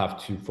you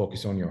have to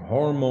focus on your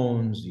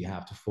hormones, you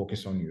have to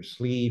focus on your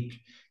sleep,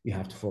 you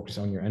have to focus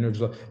on your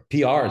energy.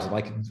 PRs,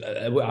 like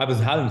I was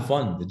having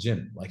fun in the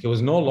gym. Like it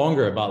was no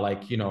longer about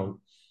like,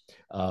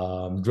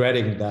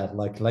 dreading that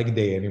like leg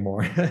day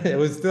anymore. It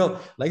was still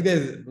like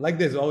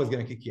there's always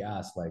gonna kick your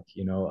ass, like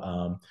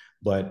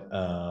but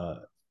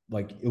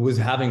like it was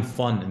having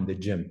fun in the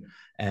gym.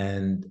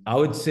 And I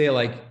would say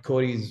like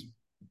Cody's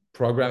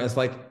program, it's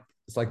like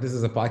this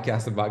is a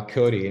podcast about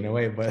Cody in a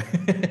way, but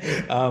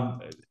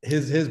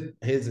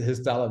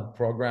his style of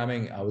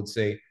programming, I would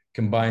say,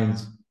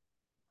 combines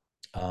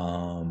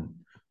um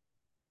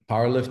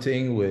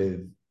powerlifting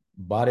with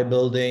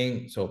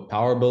bodybuilding, so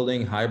power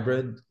building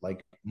hybrid,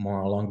 like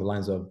more along the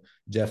lines of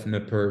Jeff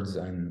Nippard's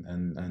and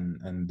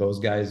those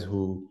guys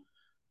who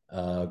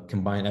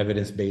combine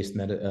evidence-based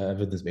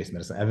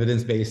medicine,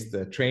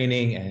 evidence-based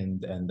training,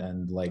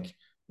 and like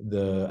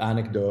the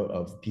anecdote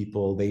of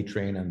people they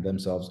train and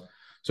themselves.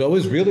 So it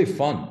was really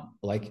fun.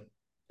 Like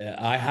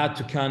I had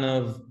to kind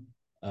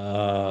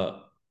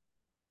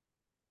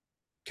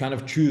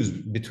of choose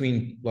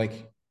between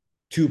like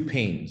two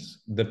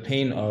pains: the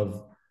pain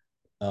of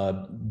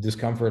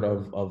discomfort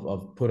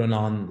of putting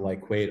on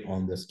like weight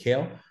on the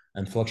scale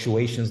and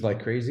fluctuations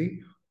like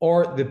crazy,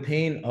 or the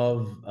pain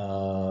of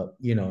uh,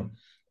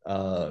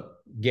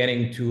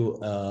 getting to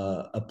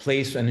a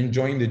place and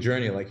enjoying the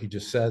journey, like you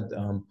just said,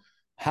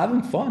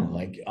 having fun.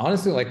 Like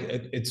honestly, like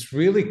it's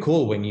really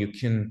cool when you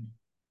can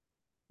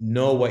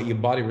know what your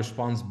body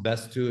responds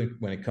best to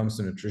when it comes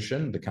to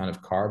nutrition, the kind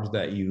of carbs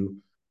that you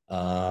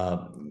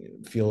uh,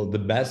 feel the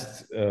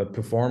best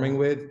performing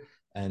with,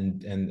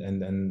 and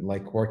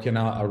like working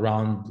out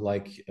around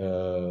like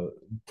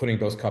putting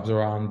those carbs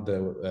around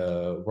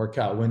the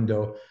workout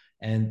window,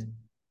 and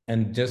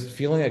just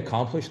feeling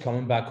accomplished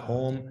coming back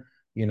home,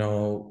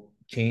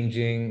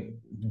 changing,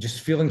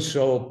 just feeling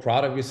so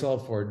proud of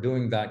yourself for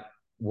doing that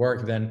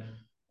work then.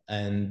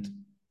 And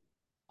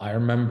I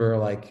remember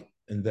like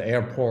in the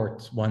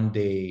airport one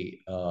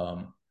day,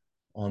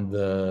 on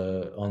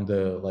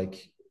the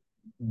like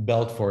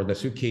belt for the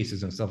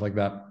suitcases and stuff like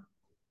that.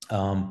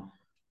 Um,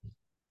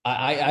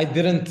 I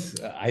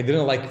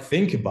didn't like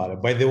think about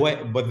it. By the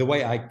way, but the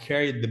way I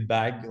carried the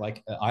bag,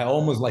 like I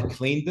almost like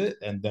cleaned it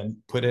and then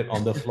put it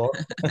on the floor.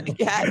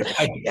 Yeah.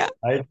 I, Yeah.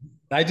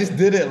 I just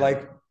did it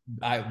like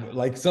I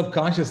like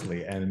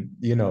subconsciously, and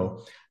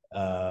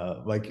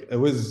like it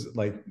was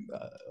like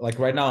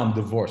right now I'm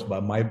divorced,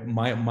 but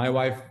my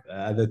wife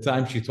at the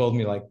time, she told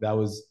me like that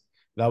was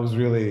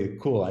really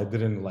cool. I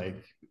didn't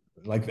like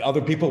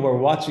other people were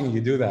watching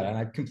you do that, and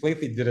I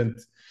completely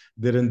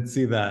didn't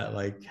see that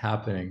like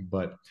happening.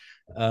 But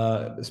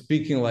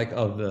speaking like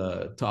of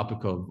the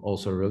topic of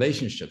also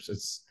relationships,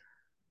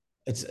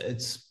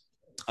 it's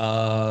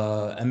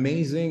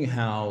amazing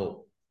how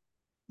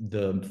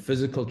the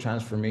physical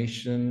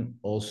transformation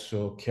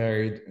also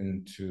carried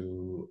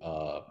into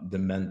the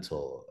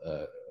mental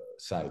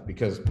side,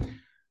 because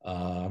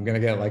I'm gonna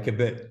get like a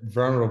bit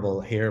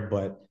vulnerable here,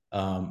 but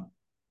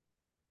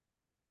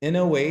in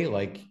a way,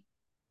 like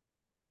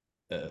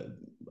uh,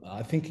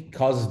 I think it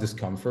causes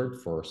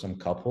discomfort for some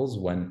couples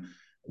when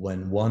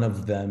one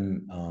of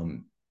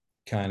them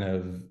kind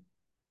of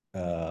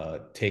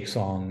takes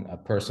on a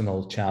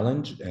personal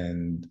challenge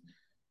and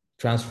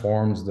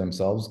transforms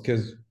themselves.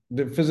 Because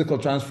the physical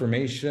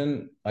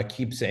transformation, I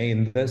keep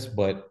saying this,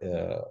 but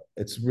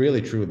it's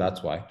really true.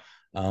 That's why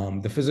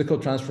the physical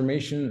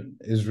transformation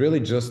is really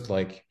just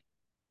like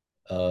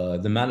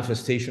the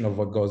manifestation of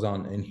what goes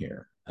on in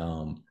here.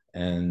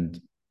 And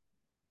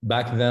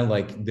back then,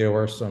 like there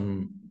were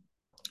some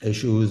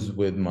issues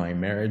with my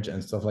marriage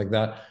and stuff like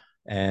that.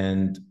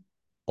 And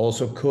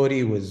also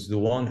Cody was the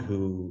one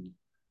who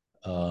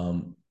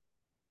um,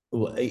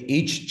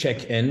 each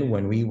check-in,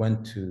 when we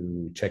went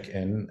to check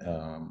in,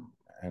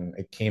 and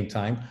it came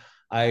time,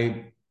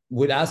 I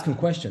would ask him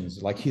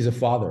questions. Like he's a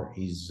father,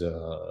 he's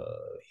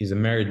a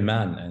married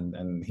man,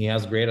 and he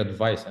has great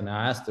advice. And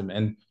I asked him,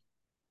 and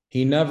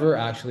he never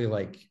actually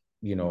like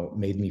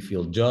made me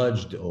feel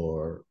judged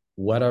or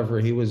whatever.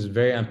 He was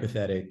very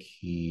empathetic.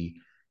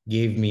 He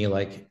gave me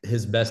like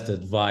his best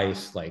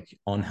advice, like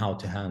on how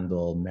to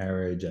handle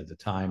marriage at the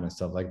time and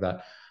stuff like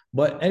that.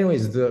 But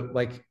anyways,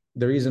 the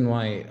reason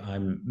why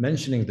I'm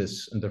mentioning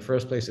this in the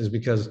first place is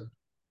because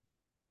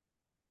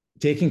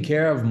taking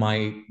care of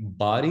my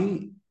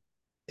body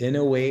in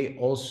a way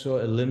also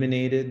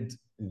eliminated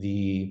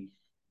the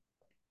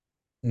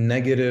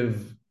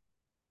negative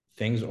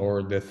things,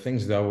 or the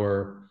things that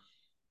were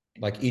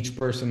like each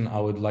person, I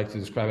would like to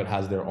describe it,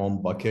 has their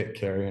own bucket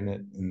carrying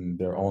it in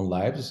their own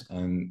lives,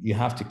 and you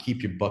have to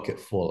keep your bucket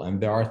full. And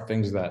there are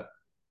things that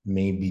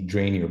maybe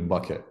drain your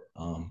bucket.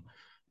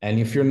 And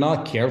if you're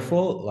not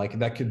careful, like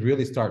that could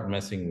really start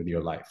messing with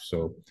your life.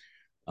 So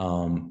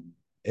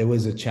it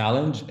was a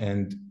challenge,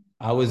 and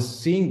I was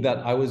seeing that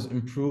I was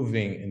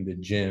improving in the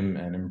gym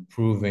and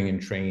improving in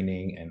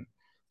training, and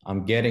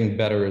I'm getting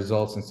better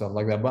results and stuff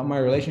like that. But my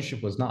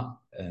relationship was not,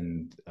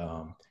 and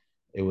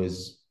it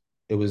was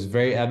it was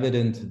very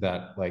evident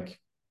that like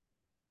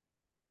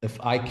if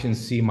I can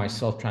see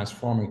myself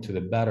transforming to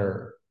the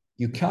better,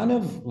 you kind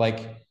of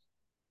like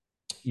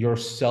your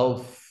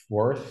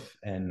self-worth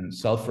and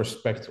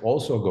self-respect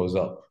also goes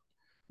up.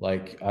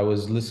 Like I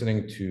was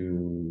listening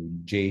to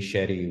Jay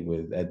Shetty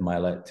with Ed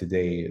Milet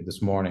today,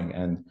 this morning,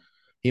 and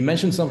he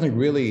mentioned something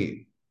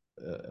really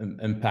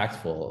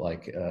impactful.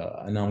 Like,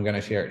 and I'm gonna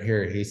share it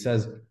here. He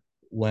says,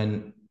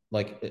 when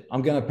like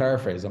I'm gonna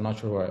paraphrase. I'm not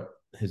sure what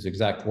his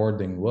exact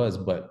wording was,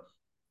 but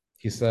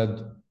he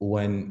said,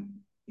 when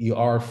you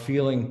are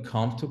feeling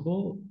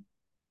comfortable,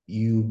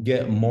 you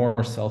get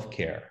more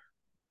self-care.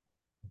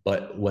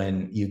 But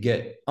when you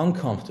get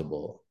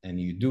uncomfortable and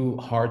you do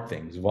hard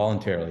things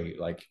voluntarily,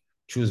 like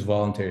choose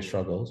voluntary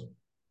struggles,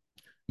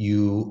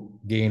 you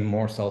gain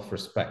more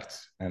self-respect.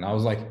 And I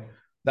was like,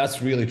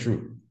 that's really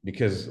true.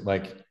 Because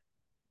like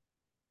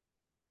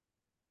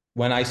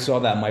when I saw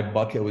that my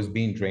bucket was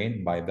being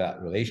drained by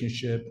that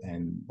relationship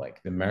and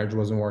like the marriage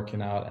wasn't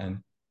working out, and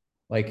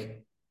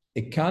like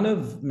it kind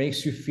of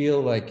makes you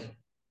feel like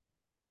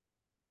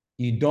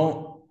you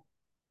don't,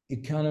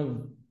 you kind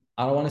of,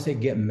 I don't want to say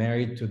get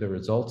married to the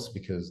results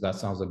because that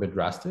sounds a bit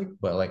drastic,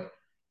 but like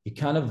you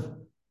kind of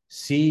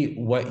see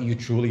what you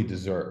truly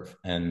deserve.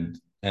 And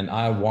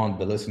I want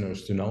the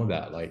listeners to know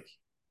that like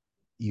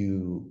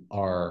you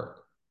are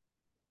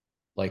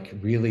like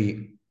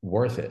really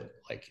worth it.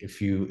 Like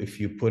if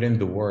you put in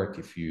the work,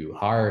 if you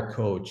hire a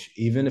coach,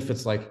 even if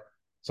it's like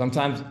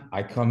sometimes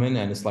I come in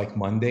and it's like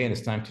Monday and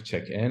it's time to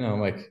check in, and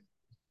I'm like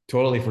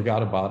totally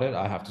forgot about it.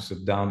 I have to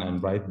sit down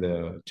and write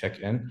the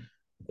check-in.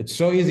 It's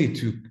so easy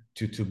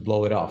to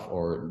blow it off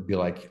or be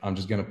like, I'm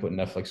just gonna put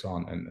Netflix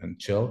on and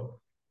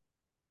chill.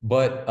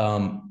 But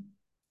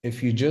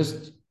if you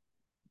just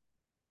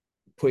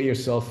put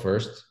yourself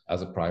first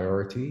as a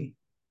priority,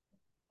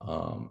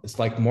 it's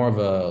like more of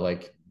a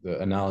like the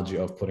analogy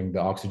of putting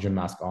the oxygen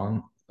mask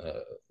on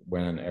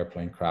when an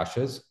airplane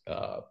crashes.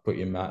 Put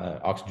your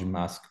oxygen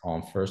mask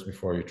on first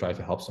before you try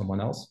to help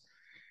someone else,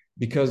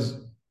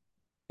 because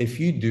if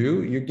you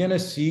do, you're gonna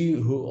see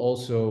who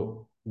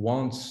also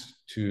wants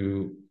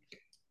to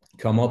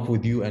come up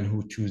with you and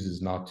who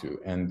chooses not to.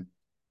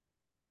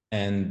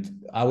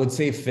 And I would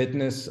say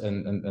fitness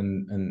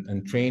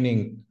and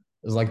training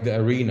is like the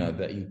arena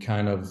that you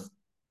kind of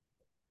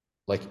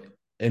like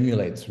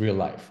emulates real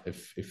life.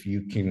 If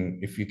you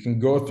can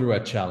go through a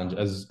challenge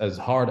as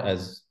hard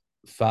as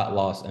fat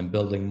loss and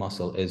building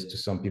muscle is to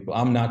some people.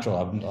 I'm natural.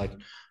 I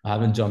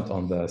haven't jumped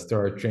on the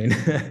steroid train.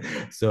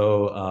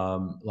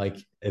 So like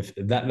if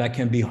that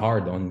can be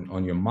hard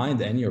on your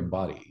mind and your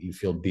body. You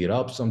feel beat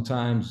up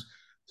sometimes.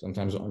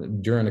 Sometimes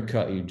during a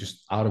cut, you're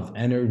just out of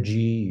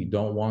energy. You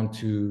don't want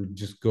to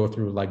just go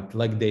through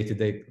like day to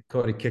day.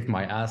 Cody kicked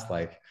my ass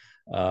like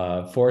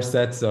 4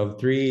 sets of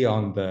 3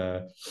 on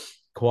the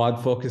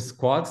quad focus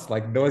squats.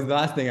 Like that was the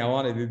last thing I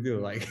wanted to do,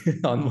 like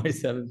on my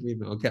 7th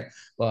week. Okay.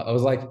 But I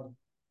was like,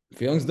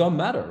 feelings don't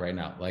matter right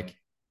now. Like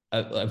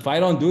if I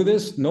don't do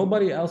this,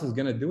 nobody else is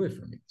gonna do it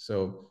for me.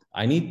 So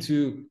I need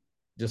to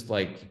just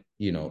like,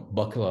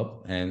 buckle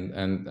up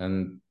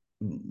and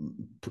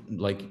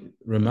like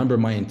remember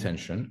my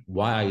intention,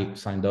 why I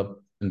signed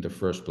up in the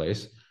first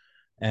place,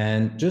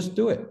 and just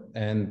do it.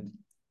 And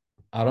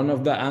I don't know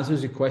if that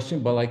answers your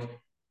question, but like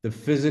the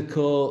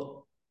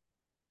physical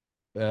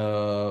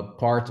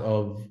part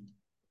of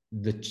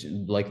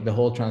like the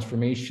whole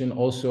transformation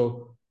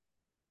also,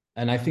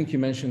 and I think you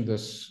mentioned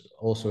this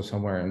also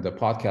somewhere in the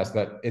podcast,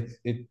 that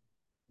it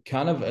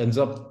kind of ends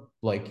up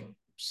like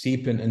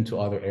seeping into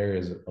other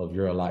areas of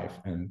your life.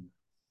 And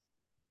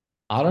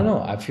I don't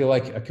know, I feel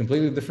like a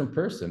completely different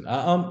person.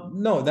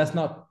 No, that's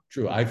not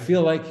true. I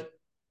feel like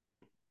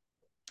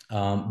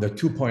the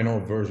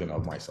 2.0 version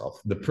of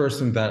myself, the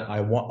person that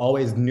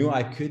always knew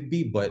I could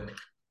be, but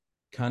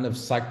kind of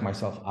psyched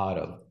myself out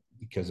of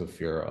because of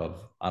fear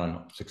of, I don't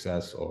know,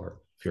 success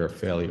or fear of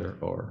failure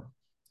or.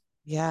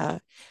 Yeah.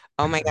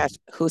 Oh my gosh.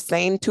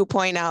 Hussain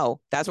 2.0.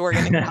 That's what we're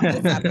going to call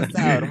this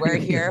episode. We're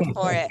here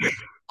for it.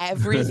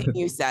 Everything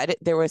you said,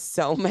 there was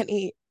so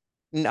many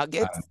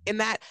nuggets in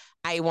that.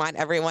 I want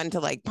everyone to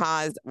like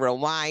pause,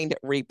 rewind,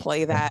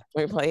 replay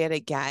it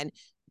again.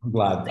 I'm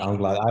glad.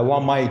 I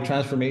want my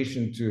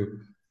transformation to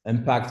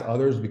impact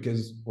others,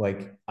 because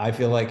like I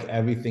feel like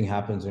everything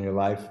happens in your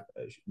life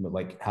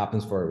like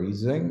happens for a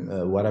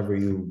reason. Whatever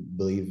you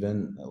believe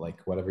in,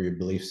 like whatever your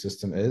belief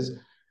system is.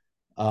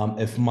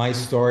 If my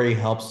story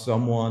helps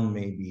someone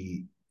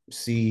maybe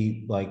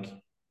see like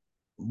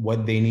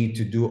what they need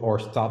to do or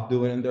stop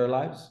doing in their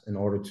lives in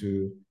order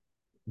to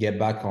get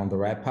back on the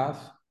right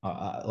path,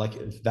 like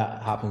if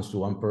that happens to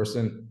one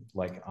person,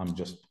 like I'm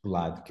just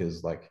glad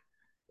because like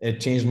it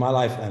changed my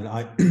life. And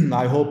I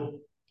I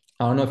hope,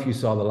 I don't know if you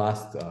saw the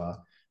last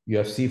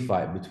UFC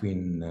fight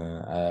between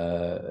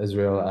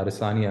Israel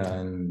Adesanya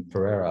and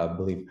Pereira, I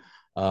believe.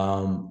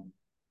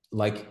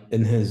 Like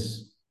in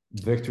his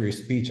victory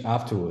speech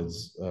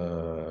afterwards,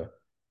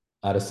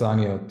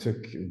 Adesanya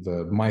took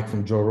the mic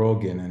from Joe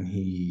Rogan and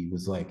he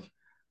was like,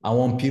 I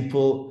want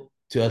people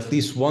to at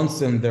least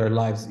once in their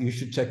lives, you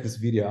should check this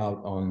video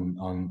out on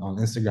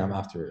Instagram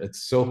after.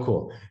 It's so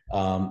cool.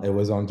 It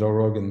was on Joe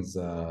Rogan's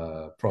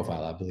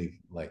profile, I believe.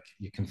 Like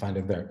you can find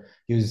it there.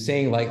 He was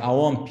saying like, I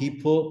want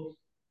people,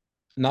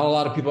 not a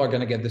lot of people are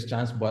going to get this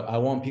chance, but I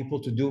want people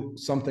to do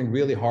something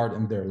really hard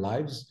in their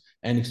lives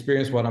and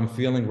experience what I'm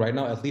feeling right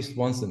now, at least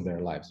once in their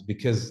lives,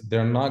 because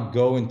they're not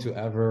going to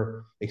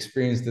ever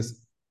experience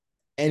this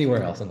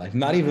anywhere else in life.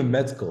 Not even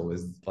med school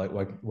was like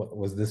what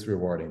was this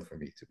rewarding for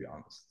me, to be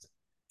honest.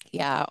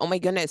 Yeah. Oh my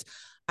goodness.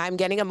 I'm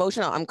getting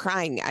emotional. I'm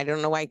crying. I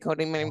don't know why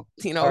coding, Oh,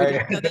 we sorry,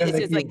 just I know that didn't it's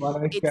make just you like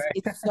want to cry.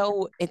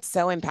 it's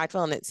so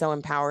impactful and it's so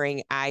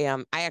empowering.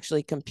 I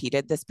actually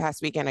competed this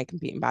past weekend. I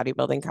compete in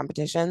bodybuilding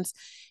competitions.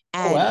 Oh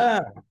And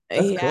wow,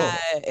 that's yeah,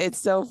 cool. it's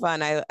so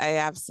fun. I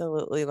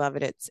absolutely love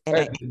it. It's and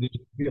Where, I did you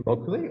do it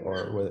locally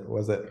or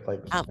was it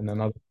like um in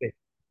another state?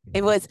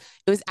 it was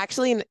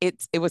actually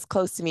it was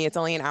close to me. It's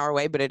only an hour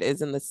away, but it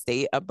is in the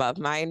state above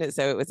mine.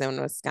 So it was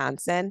in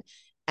Wisconsin.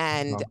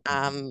 And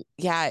Oh,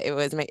 yeah, it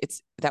was my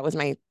it's that was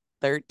my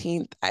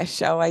 13th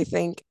show, I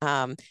think.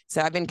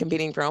 So I've been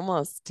competing for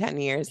almost 10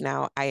 years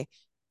now. I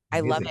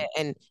love amazing.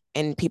 it,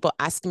 and people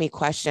ask me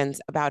questions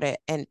about it,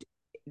 and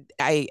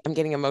I am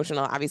getting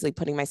emotional, obviously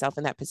putting myself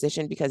in that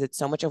position because it's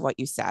so much of what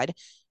you said.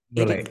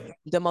 It is Relate.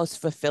 the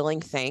most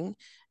fulfilling thing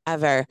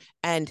ever.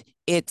 And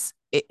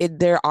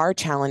there are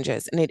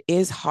challenges and it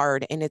is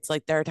hard. And it's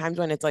like, there are times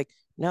when it's like,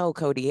 no,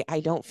 Cody, I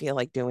don't feel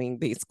like doing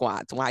these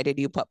squats. Why did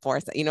you put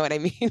force? You know what I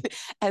mean?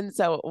 And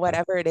so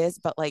whatever it is,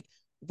 but like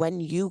when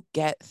you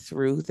get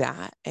through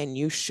that and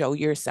you show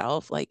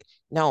yourself like,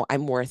 no,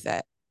 I'm worth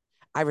it.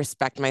 I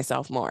respect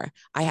myself more.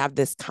 I have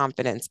this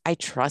confidence. I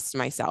trust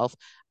myself.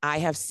 I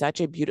have such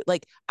a beautiful,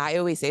 like I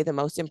always say, the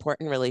most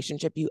important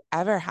relationship you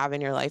ever have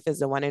in your life is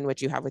the one in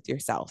which you have with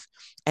yourself.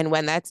 And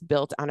when that's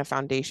built on a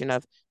foundation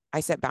of, I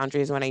set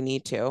boundaries when I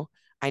need to,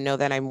 I know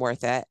that I'm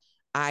worth it.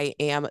 I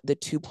am the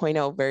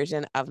 2.0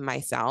 version of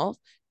myself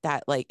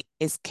that like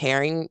is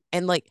caring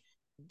and like,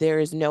 there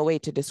is no way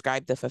to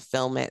describe the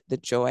fulfillment, the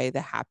joy,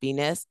 the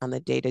happiness on the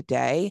day to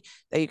day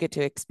that you get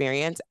to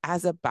experience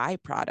as a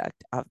byproduct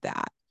of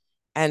that.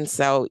 And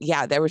so,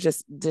 yeah, there was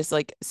just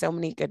like so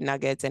many good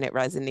nuggets and it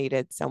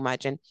resonated so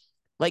much. And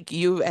like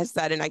you has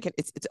said, and I can,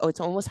 it's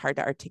almost hard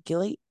to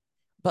articulate,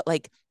 but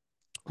like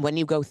when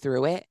you go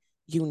through it,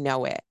 you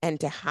know it. And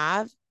to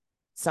have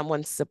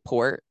someone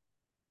support,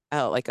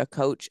 like a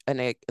coach and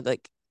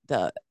like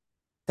the,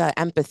 the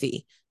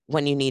empathy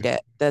when you need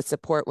it, the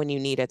support when you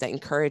need it, the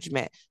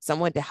encouragement,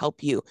 someone to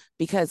help you.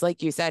 Because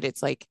like you said,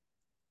 it's like,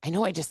 I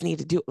know I just need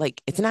to do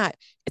like, it's not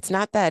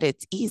that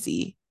it's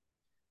easy,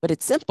 but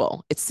it's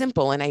simple. It's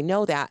simple. And I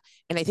know that.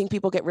 And I think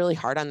people get really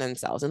hard on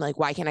themselves and like,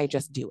 why can't I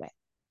just do it?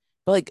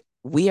 But like,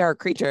 we are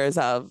creatures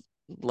of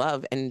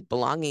love and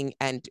belonging,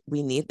 and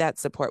we need that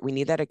support. We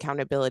need that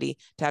accountability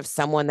to have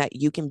someone that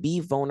you can be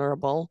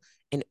vulnerable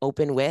and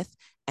open with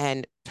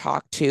and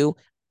talk to,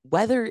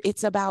 whether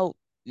it's about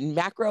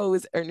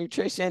macros or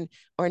nutrition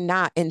or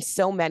not. And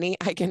so many,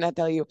 I cannot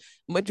tell you,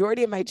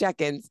 majority of my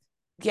check-ins,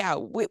 yeah,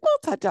 we'll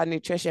touch on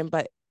nutrition,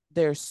 but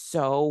there's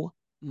so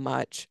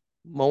much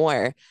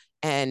more.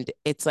 And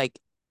it's like,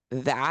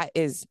 that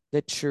is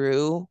the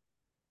true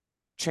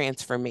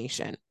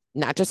transformation,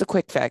 not just a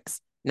quick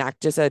fix, not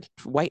just a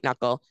white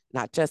knuckle,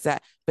 not just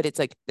that, but it's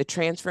like the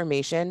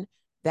transformation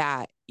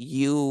that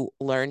you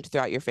learned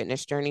throughout your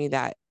fitness journey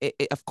that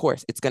of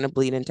course it's going to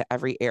bleed into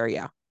every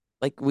area,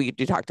 like we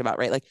talked about,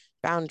 right? Like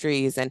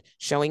boundaries and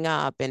showing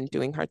up and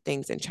doing hard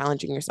things and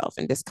challenging yourself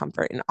and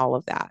discomfort and all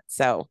of that.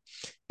 So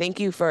thank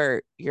you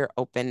for your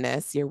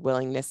openness, your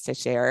willingness to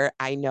share.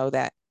 I know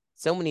that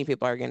so many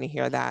people are going to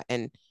hear that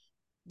and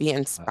be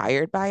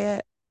inspired by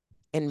it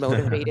and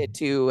motivated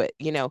to,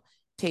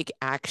 take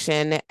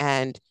action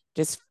and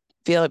just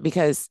feel it.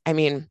 Because I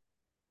mean,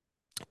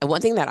 and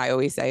one thing that I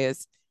always say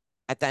is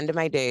at the end of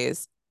my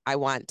days, I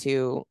want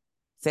to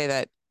say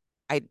that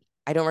I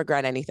I don't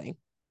regret anything.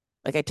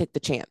 Like I took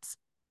the chance,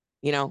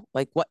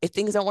 like what if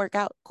things don't work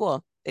out?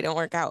 Cool. They don't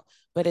work out.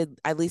 But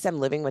at least I'm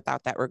living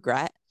without that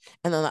regret.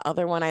 And then the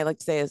other one I like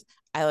to say is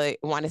I like,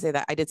 want to say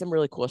that I did some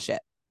really cool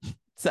shit.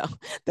 So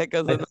that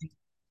goes I with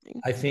think,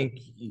 I think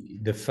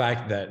the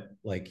fact that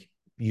like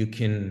you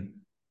can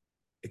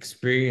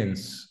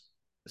experience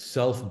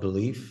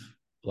self-belief,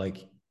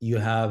 like you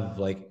have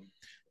like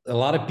a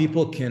lot of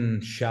people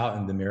can shout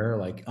in the mirror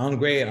like I'm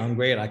great,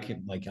 I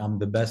can like I'm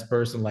the best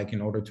person, like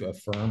in order to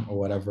affirm or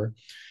whatever,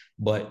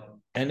 but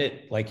and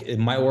it like it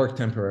might work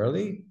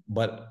temporarily,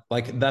 but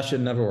like that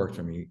should never work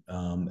for me.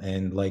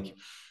 And like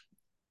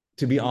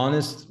to be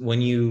honest,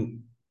 when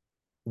you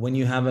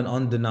have an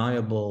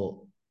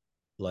undeniable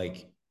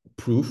like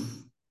proof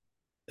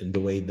in the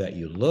way that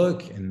you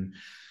look and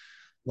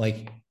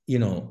like,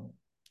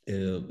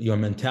 your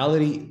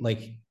mentality,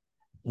 like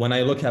when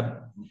I look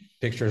at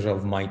pictures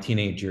of my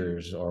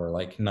teenagers, or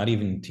like not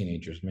even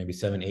teenagers, maybe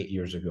 7, 8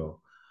 years ago,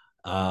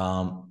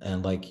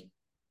 and like,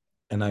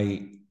 and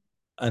I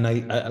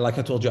like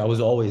I told you, I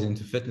was always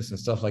into fitness and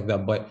stuff like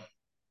that, but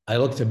I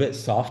looked a bit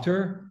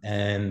softer,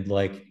 and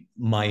like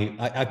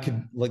I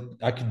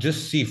could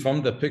just see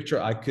from the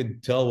picture, I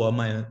could tell what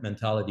my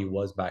mentality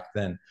was back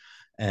then.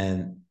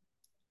 And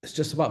it's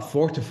just about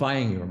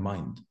fortifying your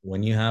mind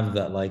when you have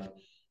that, like,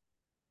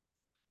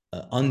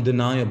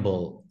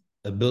 undeniable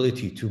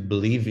ability to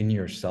believe in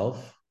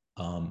yourself.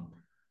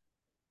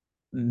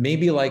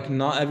 Maybe like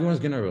not everyone's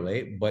gonna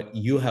relate, but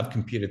you have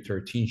competed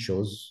 13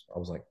 shows. I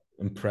was like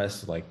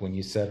impressed, like when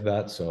you said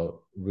that.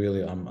 So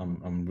really,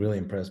 I'm really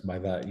impressed by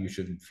that. You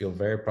should feel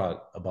very proud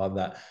about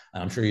that.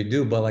 And I'm sure you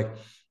do. But like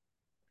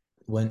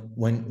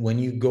when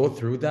you go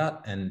through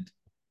that,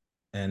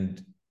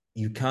 and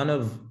you kind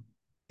of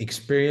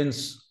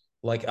experience,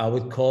 like I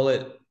would call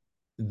it,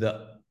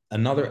 the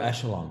another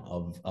echelon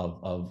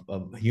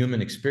of human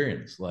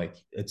experience. Like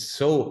it's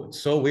so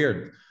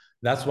weird.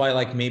 That's why,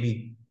 like,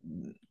 maybe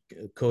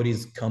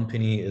Cody's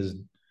company is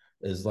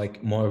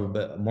like more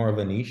of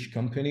a niche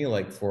company,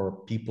 like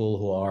for people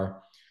who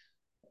are,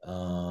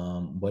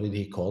 what did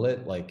he call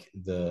it, like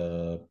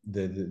the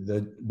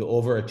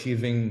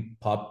overachieving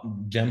pop,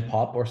 gem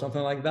pop, or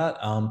something like that.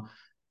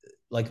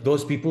 Like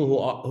those people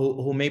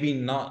who maybe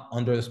not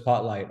under the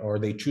spotlight, or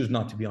they choose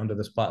not to be under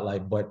the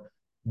spotlight, but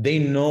they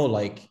know,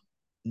 like,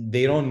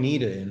 they don't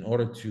need it in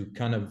order to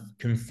kind of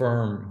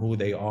confirm who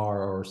they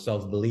are, or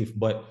self-belief.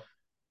 But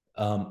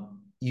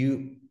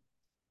you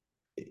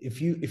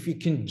if you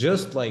can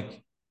just,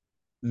 like,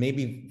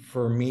 maybe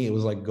for me it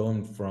was like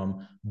going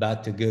from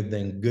bad to good,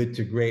 then good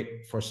to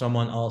great. For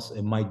someone else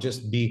it might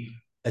just be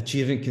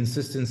achieving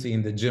consistency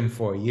in the gym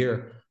for a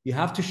year. You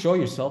have to show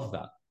yourself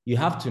that. You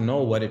have to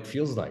know what it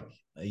feels like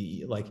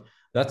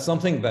that's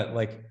something that,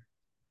 like,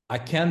 I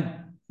can't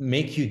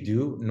make you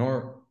do,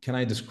 nor can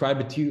I describe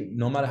it to you,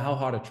 no matter how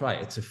hard I try.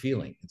 It's a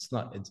feeling. It's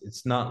not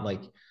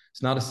like,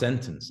 it's not a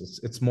sentence.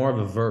 It's more of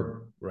a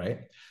verb, right?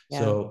 Yeah.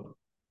 So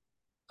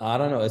I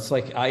don't know. It's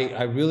like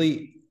I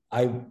really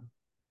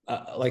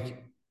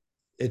like,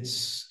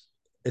 it's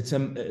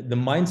the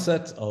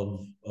mindset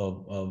of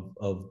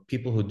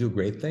people who do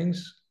great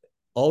things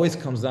always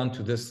comes down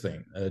to this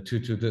thing,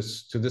 to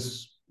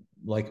this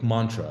like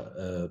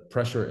mantra: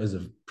 pressure is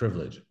a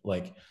privilege.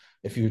 Like,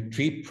 if you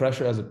treat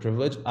pressure as a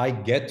privilege, I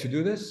get to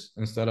do this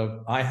instead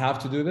of I have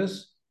to do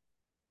this.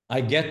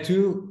 I get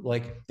to,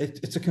 like,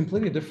 it's a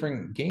completely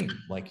different game.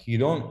 Like, you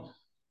don't,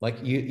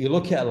 like, you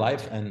look at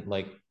life, and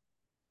like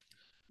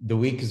the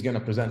week is going to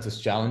present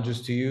its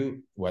challenges to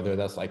you, whether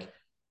that's like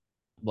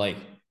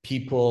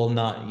people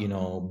not,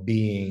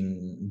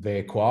 being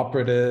very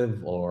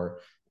cooperative, or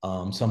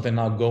something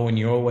not going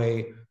your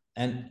way.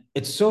 And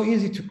it's so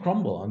easy to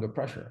crumble under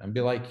pressure and be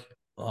like,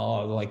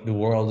 oh, like the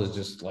world is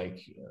just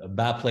like a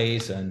bad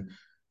place, and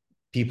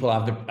people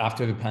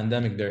after the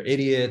pandemic, they're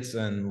idiots,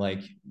 and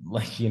like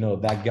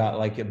that got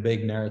like a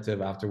big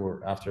narrative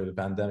after the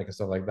pandemic and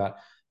stuff like that.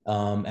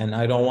 And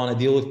I don't want to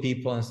deal with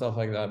people and stuff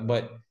like that.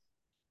 But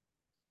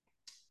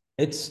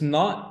it's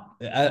not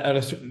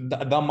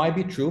that might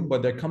be true,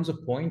 but there comes a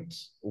point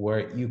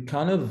where you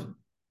kind of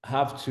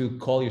have to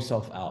call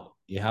yourself out.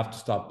 You have to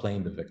stop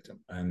playing the victim,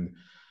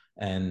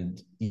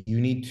 and you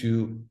need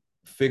to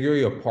figure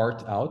your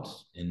part out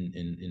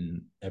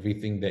in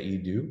everything that you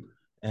do.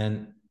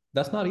 And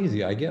that's not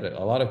easy. I get it.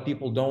 A lot of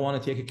people don't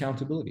want to take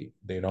accountability.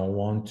 They don't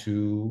want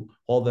to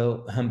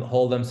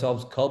hold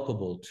themselves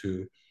culpable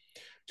to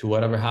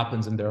whatever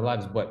happens in their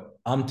lives. But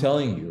I'm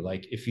telling you,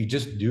 like, if you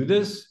just do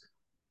this,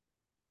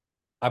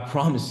 I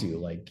promise you,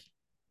 like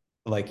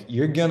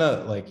you're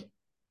gonna like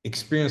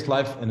experience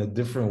life in a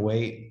different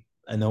way,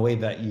 in a way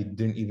that you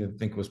didn't even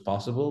think was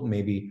possible.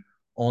 Maybe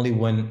only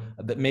when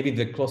maybe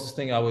the closest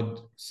thing I would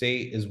say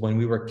is when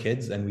we were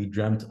kids and we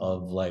dreamt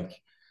of like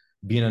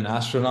being an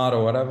astronaut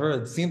or whatever.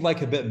 It seemed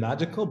like a bit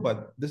magical,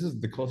 but this is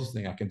the closest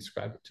thing I can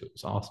describe it to.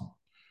 It's awesome.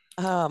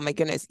 Oh my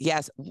goodness.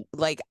 Yes.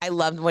 Like I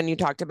loved when you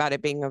talked about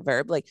it being a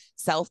verb. Like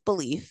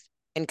self-belief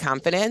and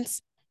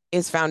confidence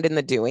is found in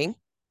the doing.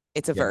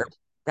 It's a Yeah. verb,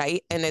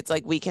 right? And it's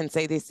like we can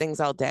say these things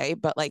all day,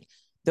 but like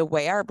the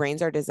way our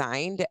brains are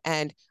designed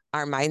and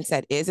our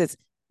mindset is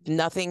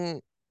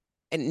nothing,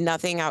 and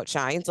nothing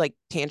outshines like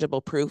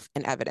tangible proof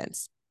and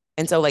evidence.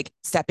 And so like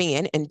stepping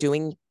in and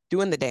doing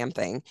the damn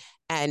thing,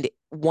 and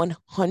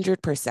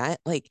 100%,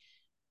 like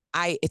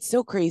it's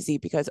so crazy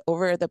because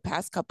over the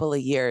past couple of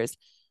years,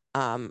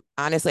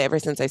 honestly, ever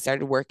since I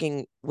started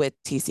working with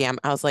TCM,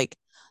 I was like,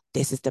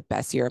 this is the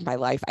best year of my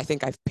life. I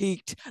think I've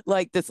peaked.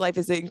 Like, this life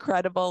is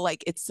incredible.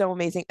 Like, it's so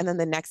amazing. And then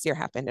the next year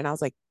happened, and I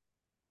was like,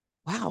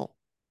 wow,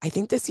 I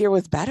think this year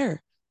was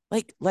better.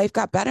 Like, life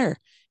got better.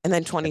 And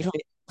then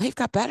 2020, life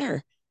got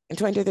better. And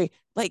 2023,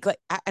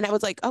 and I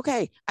was like,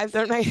 okay, I've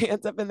thrown my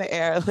hands up in the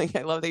air. Like,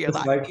 I love that you're It's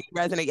laughing. like You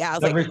resonate. Yeah, I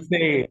was like, never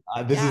say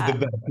this is yeah, the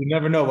best. You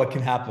never know what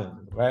can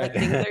happen, like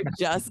things right? are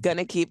just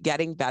gonna keep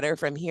getting better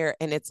from here.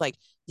 And it's like,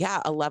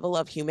 yeah, a level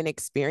of human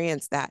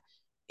experience that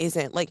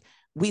isn't like,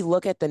 we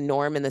look at the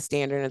norm and the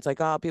standard and it's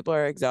like, oh, people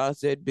are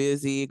exhausted,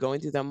 busy,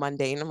 going through the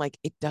mundane. I'm like,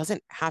 it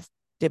doesn't have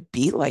to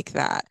be like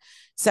that.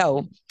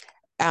 So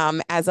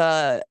as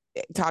a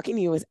talking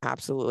to you was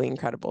absolutely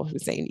incredible,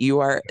 Hussain. You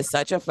are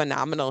such a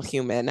phenomenal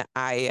human.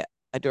 I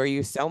adore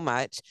you so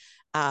much.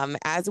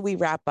 As we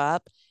wrap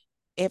up,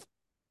 if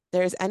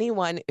there's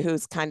anyone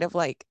who's kind of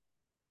like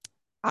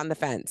on the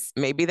fence,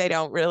 maybe they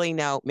don't really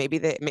know, maybe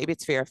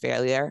it's fear of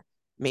failure,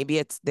 maybe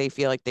it's they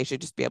feel like they should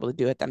just be able to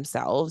do it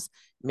themselves,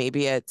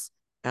 maybe it's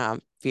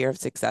fear of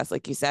success,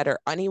 like you said, or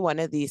any one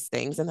of these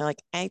things, and they're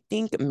like, I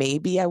think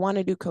maybe I want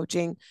to do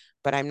coaching,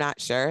 but I'm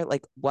not sure.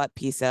 Like, what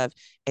piece of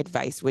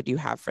advice would you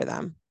have for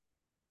them?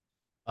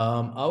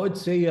 I would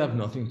say you have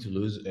nothing to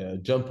lose.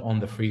 Jump on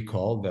the free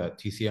call that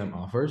TCM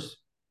offers.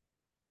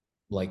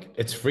 Like,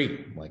 it's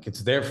free, like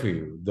it's there for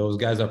you. Those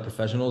guys are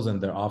professionals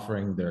and they're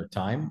offering their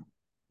time,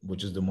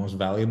 which is the most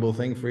valuable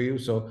thing for you.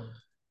 So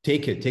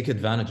take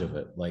advantage of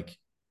it. Like,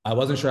 I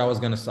wasn't sure I was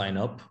going to sign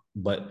up,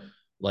 but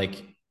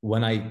like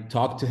when I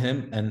talked to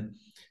him, and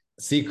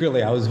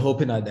secretly I was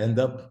hoping I'd end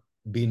up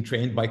being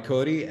trained by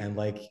Cody, and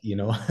like,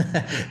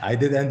 I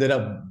did ended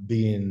up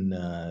being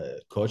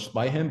coached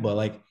by him, but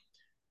like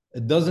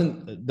it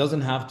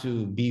doesn't have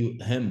to be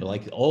him, but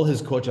like all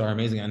his coaches are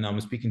amazing. And I'm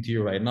speaking to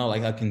you right now,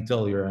 like I can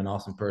tell you're an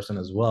awesome person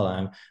as well.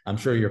 I'm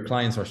sure your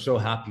clients are so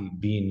happy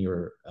being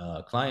your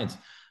clients.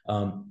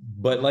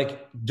 But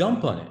like,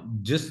 jump on it,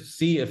 just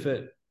see if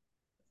it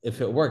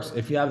works.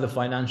 If you have the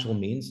financial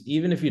means,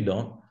 even if you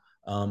don't,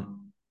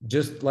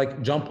 just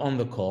like jump on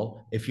the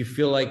call. If you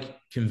feel like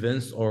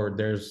convinced or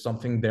there's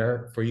something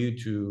there for you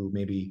to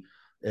maybe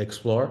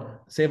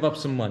explore, save up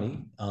some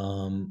money,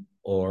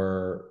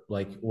 or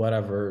like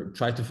whatever,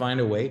 try to find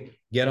a way,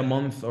 get a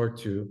month or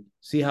two,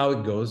 see how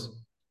it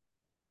goes.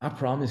 I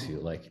promise you,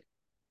 like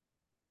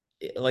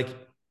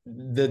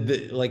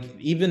the like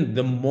even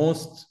the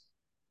most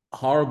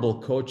horrible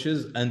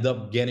coaches end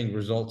up getting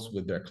results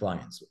with their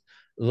clients,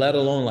 let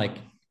alone like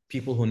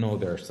people who know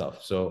their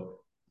stuff.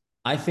 So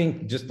I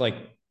think just like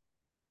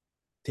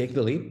take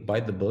the leap,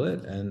 bite the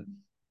bullet,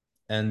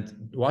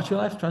 and watch your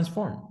life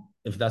transform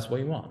if that's what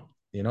you want.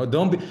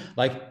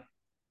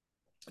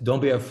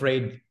 Don't be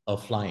afraid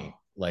of flying.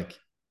 Like,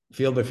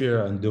 feel the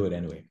fear and do it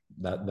anyway.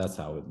 That's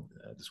how I would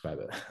describe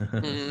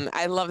it.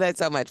 I love that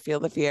so much. Feel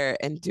the fear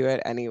and do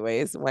it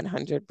anyways,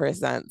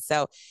 100%.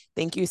 So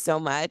thank you so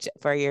much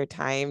for your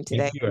time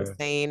today, Thank you.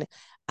 Hussain.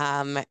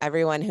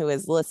 Everyone who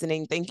is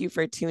listening, thank you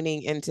for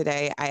tuning in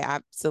today. I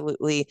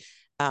absolutely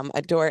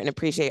adore and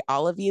appreciate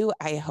all of you.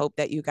 I hope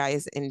that you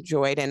guys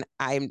enjoyed, and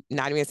I'm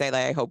not even gonna say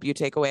like I hope you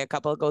take away a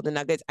couple of golden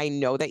nuggets. I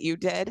know that you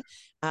did.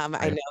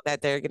 I know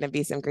that there are going to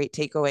be some great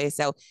takeaways.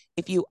 So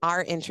if you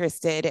are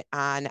interested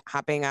on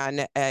hopping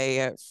on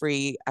a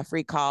free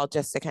call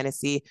just to kind of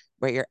see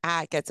where you're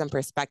at, get some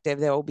perspective,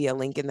 there will be a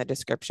link in the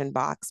description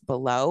box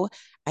below.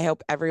 I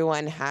hope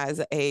everyone has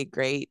a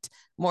great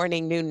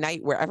morning, noon,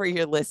 night, wherever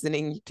you're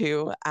listening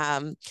to.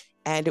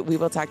 And we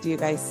will talk to you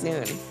guys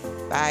soon.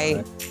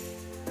 Bye.